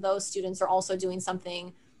ones of those students are also doing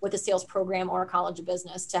something with a sales program or a college of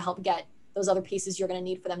business to help get those other pieces you're going to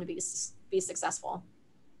need for them to be successful.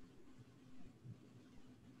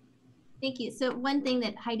 Thank you. So one thing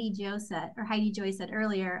that HeidiJoy said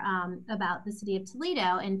earlier about the city of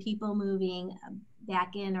Toledo and people moving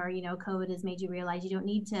back in, or, COVID has made you realize you don't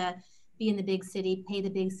need to be in the big city, pay the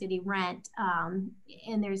big city rent.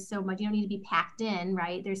 And there's so much, you don't need to be packed in,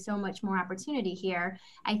 right? There's so much more opportunity here.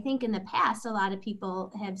 I think in the past, a lot of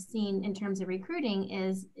people have seen, in terms of recruiting,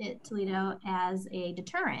 Toledo as a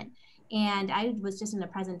deterrent. And I was just in a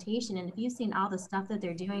presentation, and if you've seen all the stuff that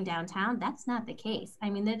they're doing downtown, that's not the case. I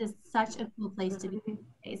mean, that is such a cool place to be.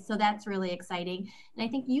 So that's really exciting. And I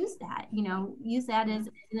think use that as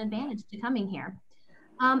an advantage to coming here.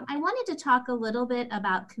 I wanted to talk a little bit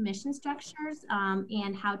about commission structures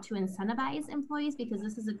and how to incentivize employees, because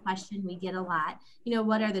this is a question we get a lot.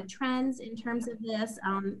 What are the trends in terms of this?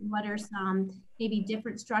 What are some maybe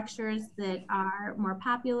different structures that are more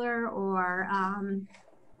popular or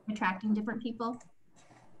attracting different people?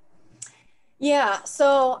 Yeah,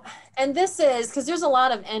 so, and this is, because there's a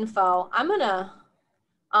lot of info, I'm gonna,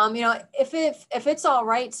 if it's all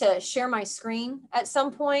right to share my screen at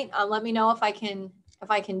some point, let me know if I can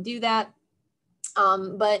do that.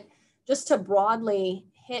 But just to broadly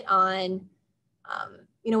hit on,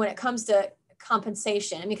 when it comes to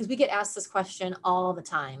compensation, because we get asked this question all the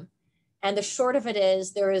time. And the short of it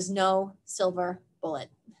is, there is no silver bullet.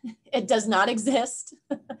 It does not exist.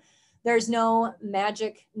 There's no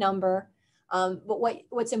magic number. But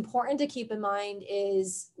what's important to keep in mind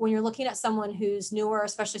is when you're looking at someone who's newer,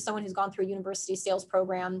 especially someone who's gone through a university sales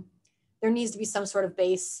program, there needs to be some sort of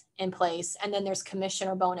base in place. And then there's commission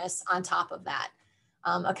or bonus on top of that.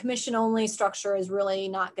 A commission only structure is really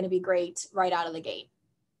not going to be great right out of the gate.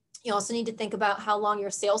 You also need to think about how long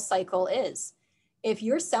your sales cycle is. If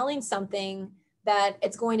you're selling something that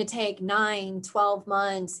it's going to take 9, 12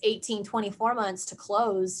 months, 18, 24 months to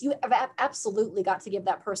close, you have absolutely got to give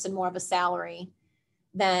that person more of a salary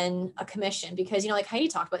than a commission, because, like Heidi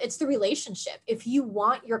talked about, it's the relationship. If you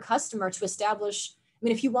want your customer to establish,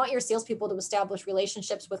 if you want your salespeople to establish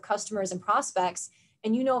relationships with customers and prospects,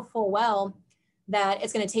 and you know full well that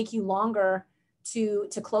it's going to take you longer to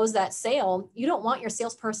close that sale, you don't want your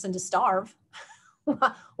salesperson to starve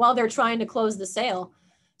while they're trying to close the sale.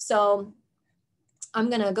 So I'm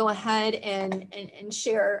going to go ahead and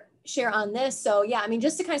share on this. So yeah,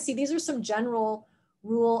 just to kind of see, these are some general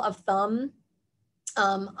rule of thumb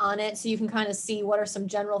on it. So you can kind of see what are some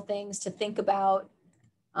general things to think about,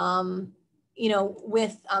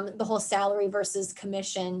 with the whole salary versus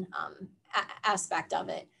commission aspect of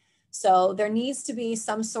it. So there needs to be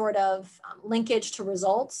some sort of linkage to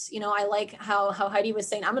results. I like how Heidi was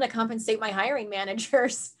saying, I'm going to compensate my hiring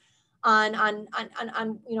managers on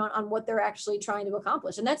what they're actually trying to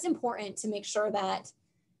accomplish. And that's important to make sure that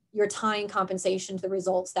you're tying compensation to the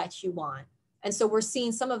results that you want. And so we're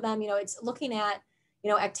seeing some of them, it's looking at,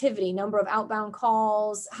 activity, number of outbound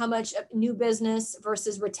calls, how much new business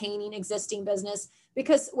versus retaining existing business,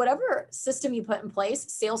 because whatever system you put in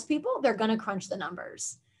place, salespeople, they're going to crunch the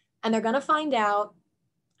numbers and they're going to find out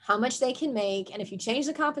how much they can make. And if you change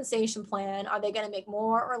the compensation plan, are they going to make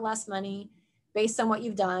more or less money based on what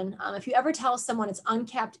you've done? If you ever tell someone it's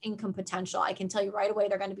uncapped income potential, I can tell you right away,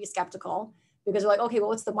 they're going to be skeptical, because they're like, okay, well,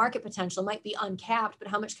 what's the market potential? It might be uncapped, but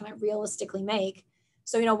how much can I realistically make?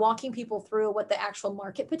 So, walking people through what the actual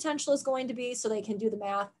market potential is going to be so they can do the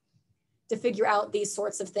math to figure out these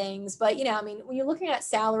sorts of things. But, when you're looking at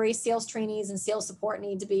salary, sales trainees and sales support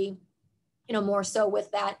need to be, more so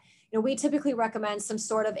with that. We typically recommend some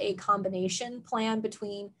sort of a combination plan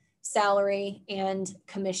between salary and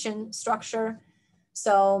commission structure.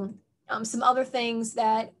 So some other things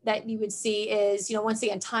that you would see is, once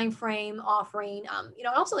again, time frame, offering,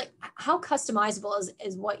 also like how customizable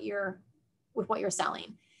is what you're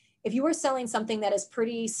selling. If you are selling something that is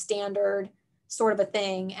pretty standard sort of a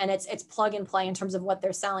thing, and it's plug and play in terms of what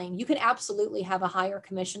they're selling, you can absolutely have a higher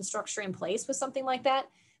commission structure in place with something like that,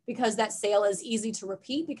 because that sale is easy to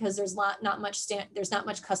repeat, because there's not much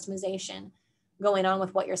customization going on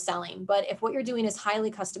with what you're selling. But if what you're doing is highly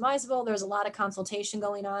customizable, there's a lot of consultation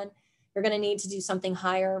going on, you're going to need to do something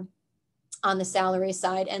higher on the salary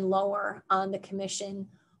side and lower on the commission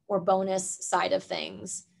or bonus side of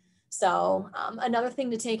things. So another thing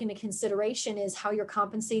to take into consideration is how you're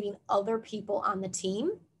compensating other people on the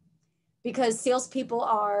team, because salespeople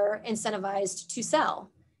are incentivized to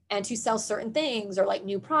sell and to sell certain things, or like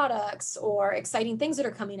new products or exciting things that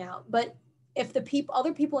are coming out. But if the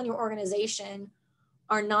other people in your organization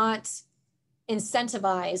are not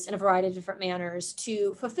incentivized in a variety of different manners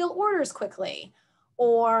to fulfill orders quickly,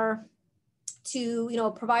 or to, you know,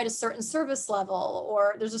 provide a certain service level,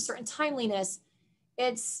 or there's a certain timeliness,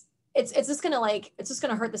 it's just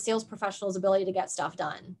gonna hurt the sales professional's ability to get stuff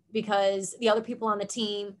done, because the other people on the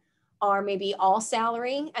team are maybe all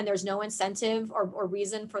salary and there's no incentive or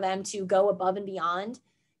reason for them to go above and beyond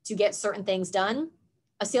to get certain things done.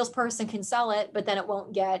 A salesperson can sell it, but then it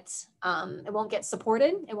won't get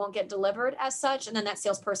supported, it won't get delivered as such, and then that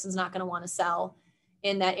salesperson's not going to want to sell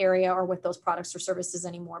in that area or with those products or services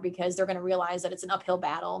anymore, because they're going to realize that it's an uphill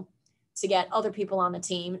battle to get other people on the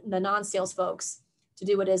team, the non-sales folks, to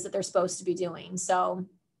do what it is that they're supposed to be doing. So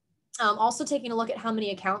also taking a look at how many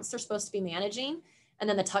accounts they're supposed to be managing, and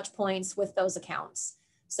then the touch points with those accounts.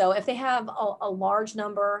 So if they have a large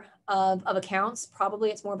number of accounts, probably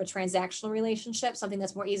it's more of a transactional relationship, something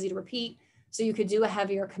that's more easy to repeat. So you could do a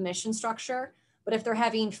heavier commission structure. But if they're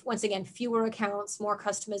having, once again, fewer accounts, more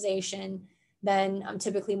customization, then I'm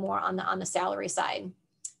typically more on the salary side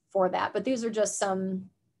for that. But these are just some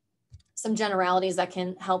generalities that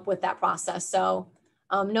can help with that process. So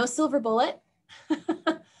no silver bullet.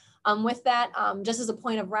 With that, just as a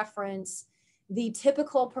point of reference, the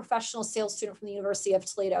typical professional sales student from the University of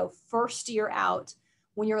Toledo, first year out,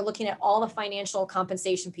 when you're looking at all the financial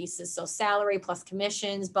compensation pieces, so salary plus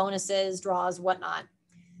commissions, bonuses, draws, whatnot,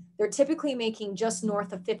 they're typically making just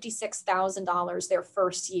north of $56,000 their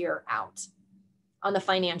first year out on the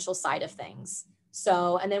financial side of things.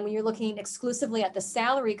 So, and then when you're looking exclusively at the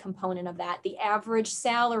salary component of that, the average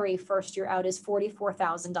salary first year out is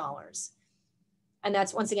 $44,000. And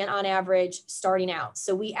that's, once again, on average starting out.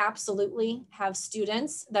 So we absolutely have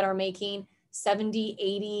students that are making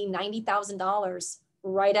 $70,000, $80,000, $90,000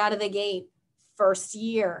 right out of the gate first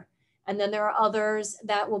year. And then there are others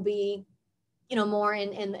that will be, you know, more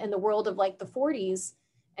in the world of like the 40s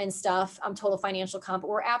and stuff, total financial comp. But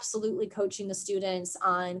we're absolutely coaching the students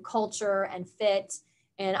on culture and fit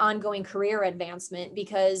and ongoing career advancement,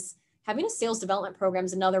 because having a sales development program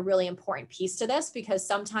is another really important piece to this, because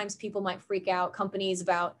sometimes people might freak out, companies,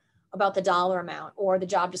 about the dollar amount or the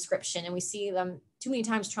job description. And we see them too many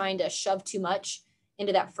times trying to shove too much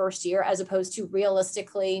into that first year, as opposed to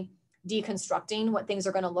realistically deconstructing what things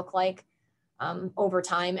are going to look like over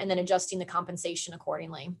time, and then adjusting the compensation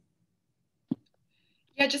accordingly.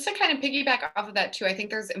 Yeah, just to kind of piggyback off of that too, I think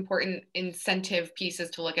there's important incentive pieces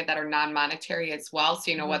to look at that are non-monetary as well.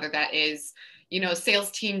 So, you know, whether that is, you know,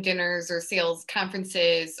 sales team dinners or sales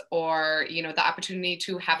conferences, or, you know, the opportunity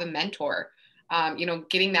to have a mentor, you know,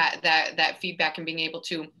 getting that feedback and being able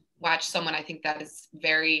to watch someone. I think that is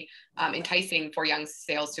very enticing for young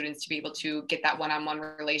sales students to be able to get that one-on-one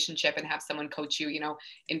relationship and have someone coach you, you know,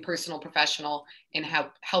 in personal, professional, and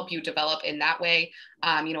help you develop in that way.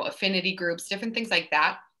 You know, affinity groups, different things like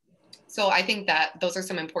that. So I think that those are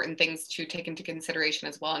some important things to take into consideration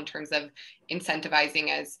as well in terms of incentivizing,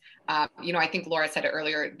 as, you know, I think Lora said it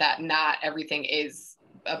earlier, that not everything is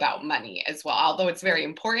about money as well. Although it's very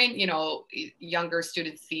important, you know, younger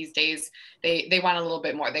students these days, they want a little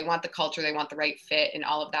bit more. They want the culture, they want the right fit and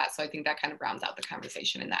all of that. So I think that kind of rounds out the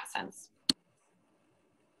conversation in that sense.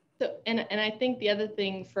 So, and I think the other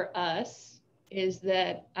thing for us is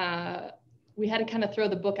that we had to kind of throw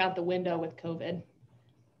the book out the window with COVID.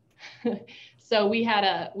 So we had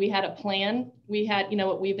a plan. We had, you know,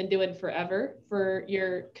 what we've been doing forever for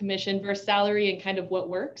your commission versus salary and kind of what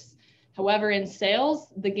works. However, in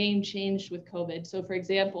sales, the game changed with COVID. So for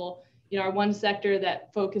example, you know, our one sector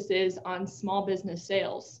that focuses on small business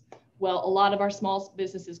sales, well, a lot of our small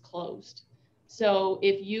businesses closed. So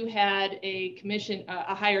if you had a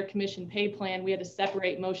higher commission pay plan, we had to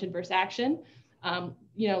separate motion versus action.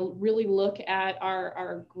 You know, really look at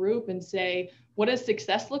our group and say, what does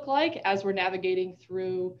success look like as we're navigating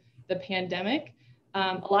through the pandemic?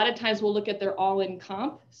 A lot of times we'll look at their all-in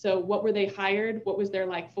comp. So what were they hired? What was their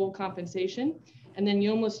like full compensation? And then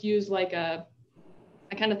you almost use like I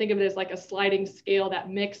kind of think of it as like a sliding scale, that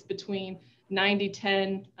mix between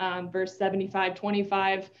 90-10 versus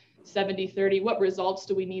 75-25, 70-30. What results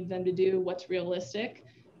do we need them to do? What's realistic?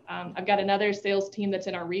 I've got another sales team that's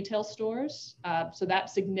in our retail stores. So that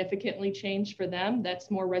significantly changed for them. That's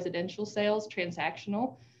more residential sales,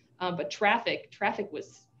 transactional. But traffic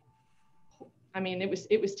was, I mean,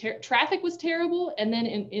 traffic was terrible. And then,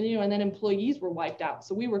 and then employees were wiped out.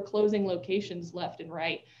 So we were closing locations left and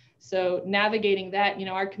right. So navigating that, you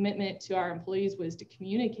know, our commitment to our employees was to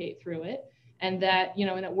communicate through it, and that, you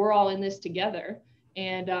know, and that we're all in this together.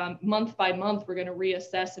 And month by month, we're going to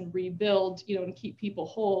reassess and rebuild, you know, and keep people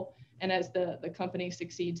whole. And as the company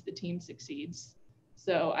succeeds, the team succeeds.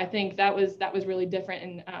 So I think that was really different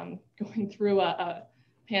in going through a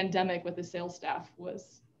pandemic with the sales staff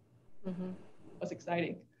was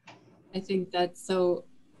exciting. I think that's so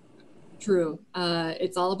true.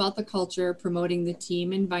 It's all about the culture, promoting the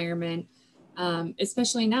team environment,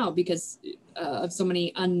 especially now because of so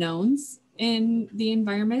many unknowns in the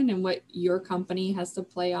environment and what your company has to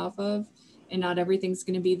play off of. And not everything's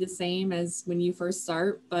going to be the same as when you first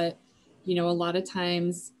start. But, you know, a lot of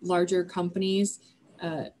times larger companies,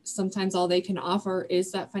 sometimes all they can offer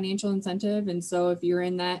is that financial incentive. And so if you're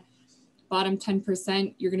in that bottom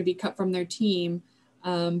 10%, you're going to be cut from their team.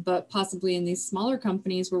 But possibly in these smaller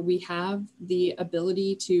companies where we have the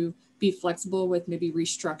ability to be flexible with maybe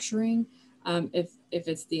restructuring, if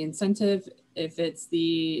it's the incentive, if it's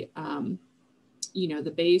the, you know,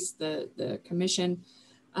 the base, the commission,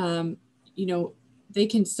 you know, they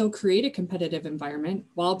can still create a competitive environment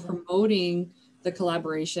while promoting the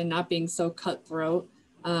collaboration, not being so cutthroat.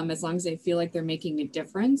 As long as they feel like they're making a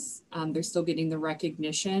difference, they're still getting the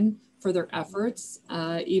recognition for their efforts,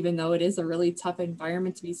 even though it is a really tough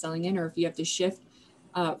environment to be selling in, or if you have to shift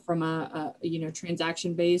from a you know,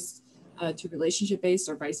 transaction-based to relationship-based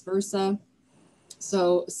or vice versa.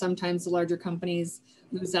 So sometimes the larger companies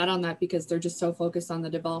lose out on that because they're just so focused on the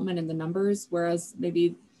development and the numbers, whereas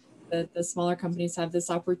maybe the smaller companies have this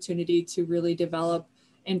opportunity to really develop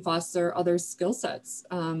and foster other skill sets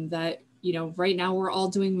that, you know, right now we're all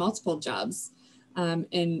doing multiple jobs.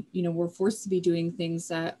 And, you know, we're forced to be doing things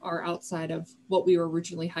that are outside of what we were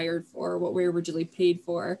originally hired for, what we were originally paid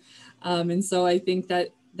for. And so I think that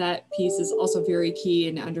that piece is also very key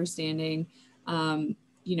in understanding,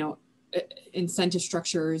 you know, incentive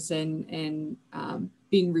structures and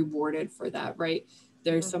being rewarded for that, right?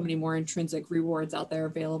 There's so many more intrinsic rewards out there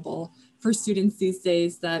available for students these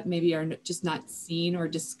days that maybe are just not seen or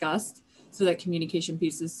discussed. So that communication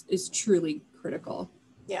piece is truly critical.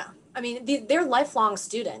 Yeah. I mean, they're lifelong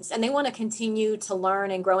students and they want to continue to learn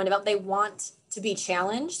and grow and develop. They want to be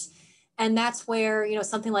challenged. And that's where, you know,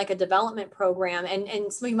 something like a development program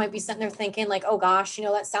and some of you might be sitting there thinking like, oh gosh, you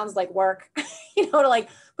know, that sounds like work, you know, to like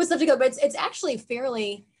put stuff together, but it's actually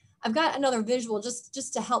fairly, I've got another visual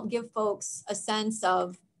just to help give folks a sense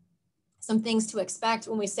of some things to expect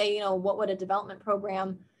when we say, you know, what would a development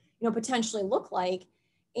program, you know, potentially look like?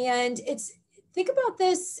 And it's, think about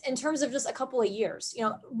this in terms of just a couple of years, you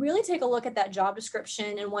know, really take a look at that job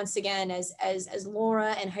description. And once again, as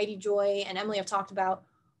Lora and HeidiJoy and Emily have talked about,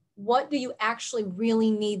 what do you actually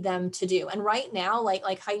really need them to do? And right now, like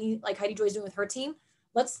HeidiJoy is doing with her team,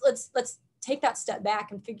 let's take that step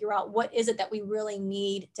back and figure out what is it that we really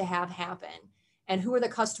need to have happen and who are the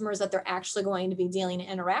customers that they're actually going to be dealing and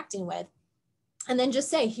interacting with. And then just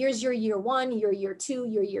say, here's your year one, your year two,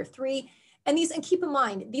 your year three. And keep in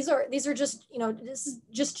mind, these are just, you know, this is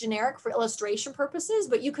just generic for illustration purposes,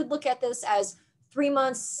 but you could look at this as 3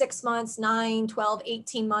 months, 6 months, 9, 12,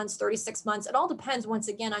 18 months, 36 months. It all depends, once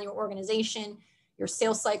again, on your organization, your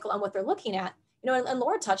sales cycle, and what they're looking at. You know, and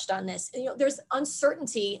Lora touched on this. You know, there's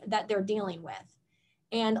uncertainty that they're dealing with,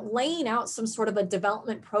 and laying out some sort of a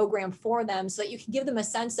development program for them so that you can give them a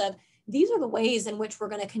sense of, these are the ways in which we're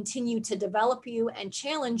going to continue to develop you and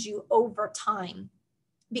challenge you over time.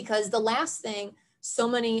 Because the last thing so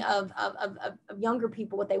many of younger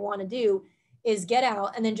people, what they want to do is get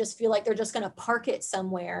out and then just feel like they're just going to park it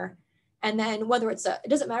somewhere. And then whether it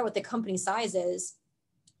doesn't matter what the company size is,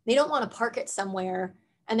 they don't want to park it somewhere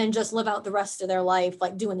and then just live out the rest of their life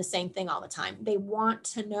like doing the same thing all the time. They want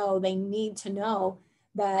to know, they need to know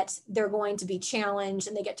that they're going to be challenged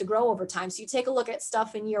and they get to grow over time. So you take a look at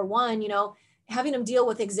stuff in year one, you know, having them deal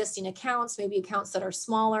with existing accounts, maybe accounts that are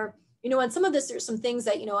smaller, you know, and some of this, there's some things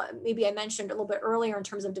that, you know, maybe I mentioned a little bit earlier in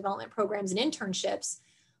terms of development programs and internships,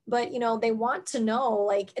 but, you know, they want to know,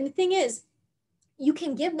 like, and the thing is, you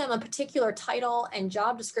can give them a particular title and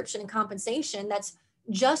job description and compensation that's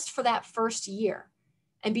just for that first year,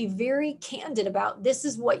 and be very candid about, this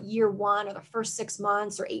is what year one or the first 6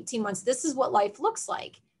 months or 18 months, this is what life looks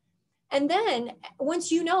like. And then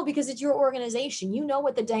once you know, because it's your organization, you know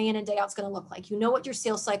what the day in and day out is going to look like. You know what your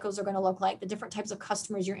sales cycles are going to look like, the different types of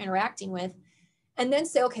customers you're interacting with. And then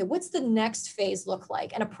say, okay, what's the next phase look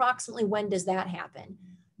like? And approximately when does that happen?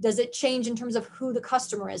 Does it change in terms of who the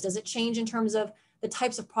customer is? Does it change in terms of the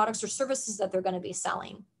types of products or services that they're going to be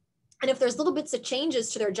selling? And if there's little bits of changes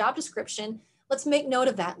to their job description, let's make note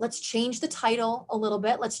of that. Let's change the title a little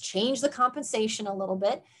bit. Let's change the compensation a little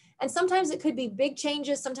bit. And sometimes it could be big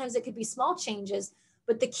changes. Sometimes it could be small changes.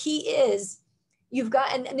 But the key is you've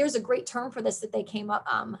got, and there's a great term for this that they came up.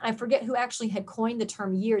 I forget who actually had coined the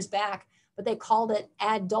term years back, but they called it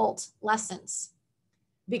adult lessons,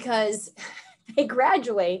 because they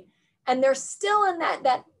graduate and they're still in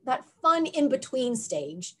that fun in-between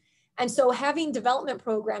stage. And so having development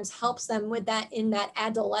programs helps them with that in that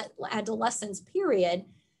adolescence period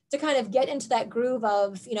to kind of get into that groove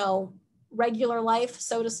of, regular life,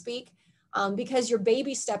 so to speak, because you're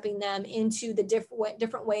baby stepping them into the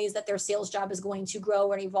different ways that their sales job is going to grow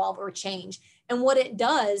or evolve or change. And what it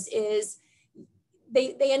does is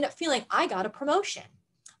they end up feeling, I got a promotion.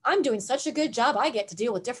 I'm doing such a good job. I get to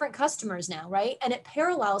deal with different customers now, right? And it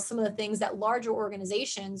parallels some of the things that larger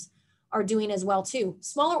organizations are doing as well too.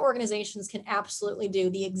 Smaller organizations can absolutely do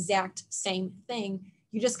the exact same thing.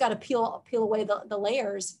 You just got to peel away the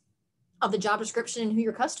layers of the job description and who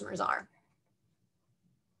your customers are.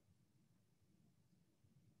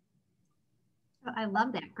 I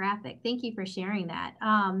love that graphic. Thank you for sharing that.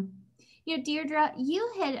 Deirdre,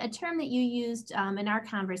 you had a term that you used in our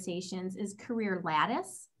conversations is career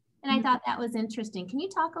lattice. And I thought that was interesting. Can you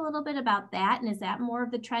talk a little bit about that? And is that more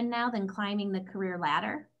of the trend now than climbing the career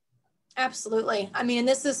ladder? Absolutely. I mean, and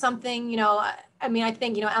this is something, I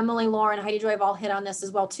think, Emily, Lora, and HeidiJoy have all hit on this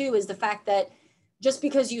as well too, is the fact that just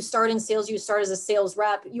because you start in sales, you start as a sales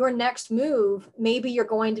rep, your next move, maybe you're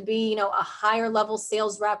going to be, a higher level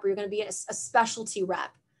sales rep, or you're going to be a specialty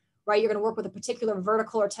rep, right? You're going to work with a particular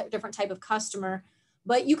vertical or different type of customer.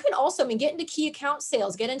 But you can also, get into key account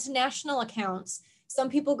sales, get into national accounts. Some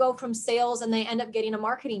people go from sales and they end up getting a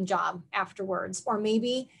marketing job afterwards, or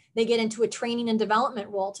maybe they get into a training and development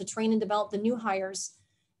role to train and develop the new hires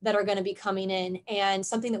that are going to be coming in. And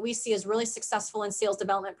something that we see as really successful in sales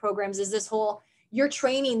development programs is this whole, you're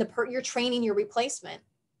training your replacement.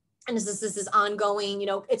 And this is ongoing,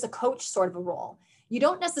 it's a coach sort of a role. You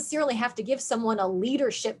don't necessarily have to give someone a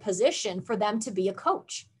leadership position for them to be a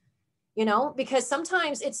coach, because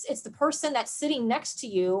sometimes it's the person that's sitting next to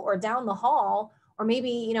you or down the hall, or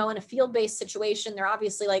maybe, in a field-based situation, they're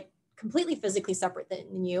obviously like completely physically separate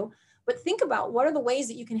than you. But think about what are the ways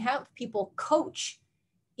that you can have people coach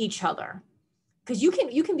each other. Because you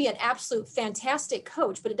can be an absolute fantastic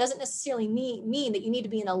coach, but it doesn't necessarily mean that you need to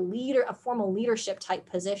be in a formal leadership type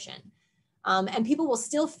position. And people will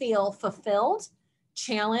still feel fulfilled,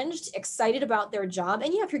 challenged, excited about their job.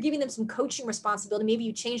 And if you're giving them some coaching responsibility, maybe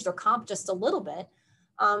you change their comp just a little bit.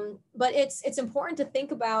 But it's important to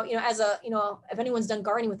think about, if anyone's done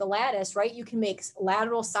gardening with the lattice, right? You can make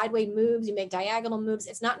lateral sideways moves, you make diagonal moves.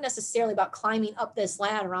 It's not necessarily about climbing up this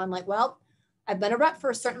ladder on like, well, I've been a rep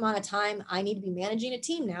for a certain amount of time, I need to be managing a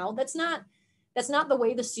team now. That's not the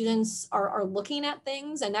way the students are looking at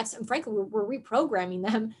things. And frankly, we're reprogramming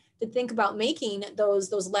them to think about making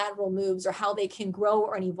those lateral moves, or how they can grow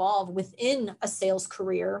or evolve within a sales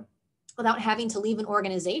career without having to leave an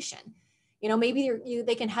organization. Maybe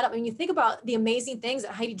they can head up. You think about the amazing things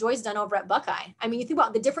that HeidiJoy's done over at Buckeye. You think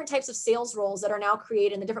about the different types of sales roles that are now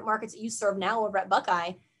created in the different markets that you serve now over at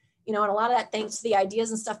Buckeye. And a lot of that thanks to the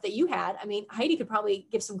ideas and stuff that you had. Heidi could probably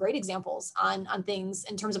give some great examples on things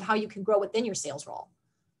in terms of how you can grow within your sales role.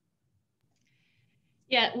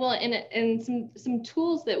 Yeah, well, and some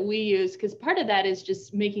tools that we use, because part of that is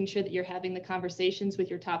just making sure that you're having the conversations with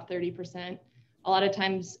your top 30%. A lot of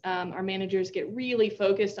times our managers get really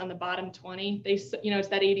focused on the bottom 20. It's that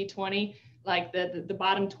 80-20, like the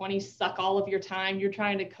bottom 20 suck all of your time. You're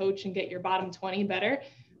trying to coach and get your bottom 20 better.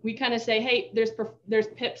 We kind of say, hey, there's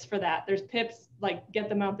pips for that. There's pips, like get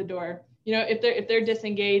them out the door. If they're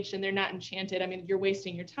disengaged and they're not enchanted, you're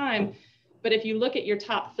wasting your time. But if you look at your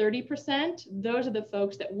top 30%, those are the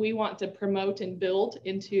folks that we want to promote and build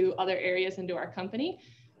into other areas into our company.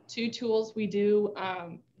 2 tools we do,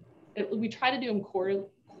 we try to do them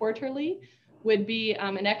quarterly, would be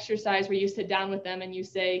an exercise where you sit down with them and you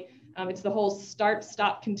say, it's the whole start,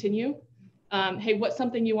 stop, continue. Hey, what's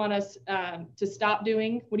something you want us to stop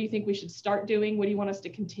doing? What do you think we should start doing? What do you want us to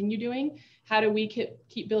continue doing? How do we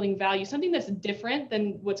keep building value? Something that's different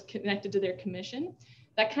than what's connected to their commission.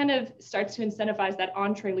 That kind of starts to incentivize that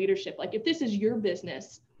entree leadership. Like, if this is your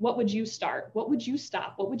business, what would you start? What would you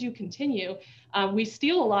stop? What would you continue? We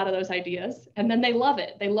steal a lot of those ideas, and then they love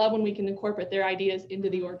it. They love when we can incorporate their ideas into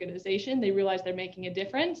the organization. They realize they're making a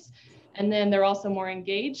difference, and then they're also more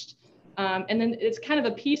engaged. And then it's kind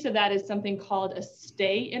of a piece of that is something called a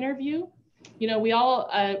stay interview.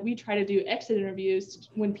 We try to do exit interviews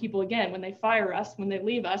when people, again, when they fire us, when they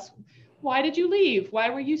leave us. Why did you leave?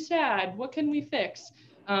 Why were you sad? What can we fix?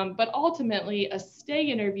 But ultimately, a stay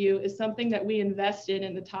interview is something that we invested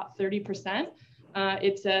in the top 30%.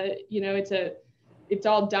 It's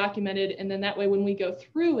all documented. And then that way, when we go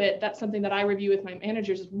through it, that's something that I review with my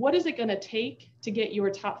managers is what is it going to take to get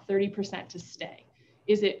your top 30% to stay?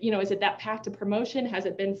 Is it that path to promotion? Has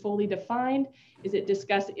it been fully defined? Is it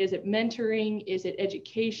discussed? Is it mentoring? Is it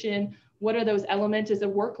education? What are those elements? Is it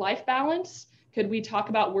work-life balance? Could we talk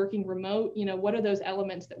about working remote? You know, what are those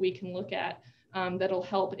elements that we can look at that'll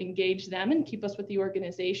help engage them and keep us with the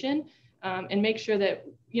organization, and make sure that,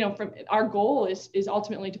 you know, from our goal is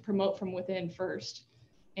ultimately to promote from within first.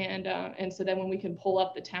 And so then when we can pull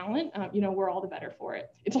up the talent, you know, we're all the better for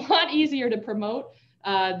it. It's a lot easier to promote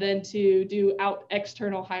than to do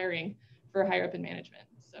external hiring for higher up in management.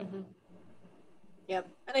 So. Mm-hmm. Yep.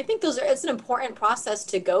 And I think it's an important process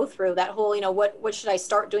to go through, that whole, you know, what should I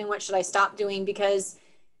start doing? What should I stop doing? Because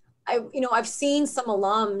I've seen some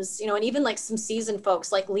alums, you know, and even like some seasoned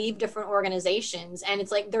folks like leave different organizations, and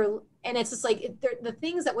it's like it's just like the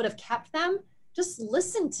things that would have kept them, just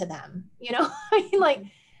listen to them, you know. I mean, like,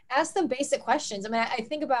 ask them basic questions. I mean, I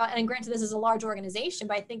think about, and granted this is a large organization,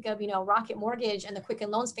 but I think of, you know, Rocket Mortgage and the Quicken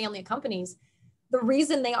Loans family of companies. The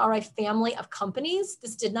reason they are a family of companies,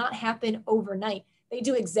 this did not happen overnight. They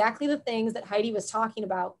do exactly the things that Heidi was talking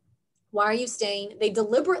about. Why are you staying? They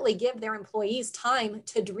deliberately give their employees time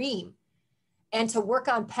to dream and to work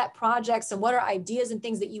on pet projects and what are ideas and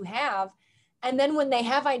things that you have. And then when they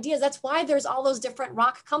have ideas, that's why there's all those different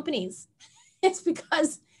rock companies. It's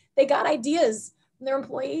because they got ideas from their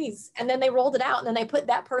employees and then they rolled it out, and then they put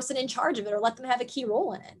that person in charge of it or let them have a key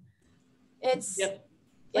role in it. It's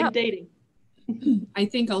like dating. I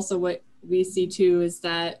think also what we see too is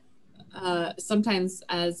that sometimes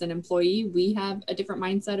as an employee, we have a different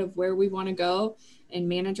mindset of where we want to go, and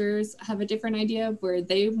managers have a different idea of where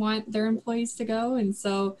they want their employees to go. And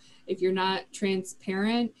so if you're not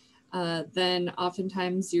transparent, then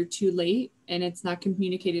oftentimes you're too late and it's not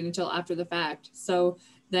communicated until after the fact. So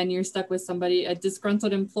then you're stuck with a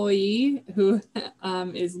disgruntled employee who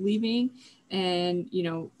is leaving and, you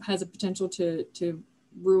know, has a potential to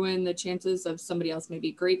ruin the chances of somebody else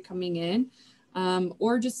maybe great coming in,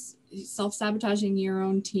 or just self-sabotaging your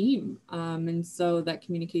own team. And so that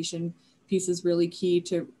communication piece is really key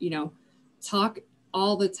to, you know, talk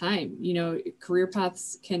all the time. You know, career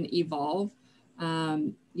paths can evolve,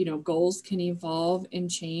 you know, goals can evolve and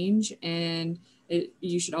change, and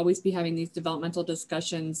you should always be having these developmental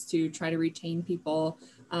discussions to try to retain people,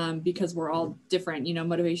 because we're all different. You know,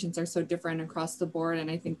 motivations are so different across the board,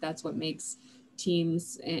 and I think that's what makes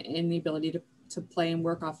teams and the ability to play and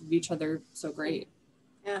work off of each other so great.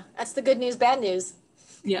 Yeah, that's the good news, bad news.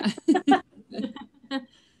 Yeah.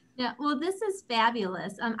 Yeah, well, this is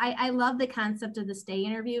fabulous. I love the concept of the stay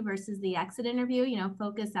interview versus the exit interview, you know,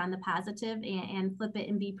 focus on the positive and flip it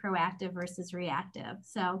and be proactive versus reactive.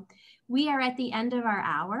 So we are at the end of our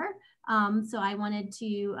hour. So I wanted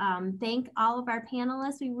to thank all of our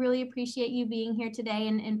panelists. We really appreciate you being here today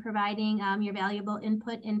and providing your valuable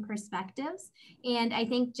input and perspectives. And I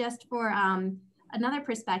think just for another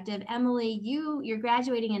perspective, Emily, you're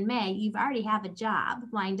graduating in May. You've already have a job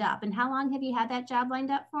lined up. And how long have you had that job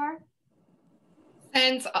lined up for?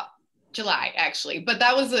 Since July, actually, but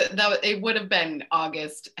it would have been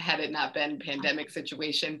August had it not been pandemic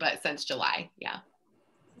situation, but since July, yeah.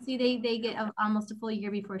 See, they get almost a full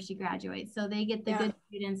year before she graduates. So they get the good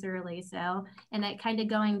students early. So, and that kind of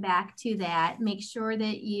going back to that, make sure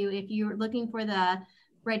that if you're looking for the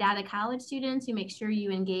right out of college students, you make sure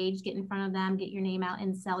you engage, get in front of them, get your name out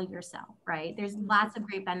and sell yourself, right? There's lots of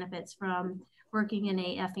great benefits from working in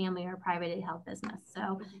a family or private held business.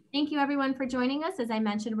 So thank you everyone for joining us. As I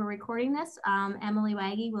mentioned, we're recording this. Emily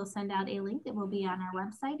Waggy will send out a link that will be on our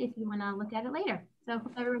website if you want to look at it later. So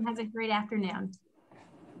hope everyone has a great afternoon.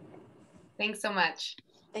 Thanks so much.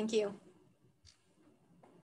 Thank you.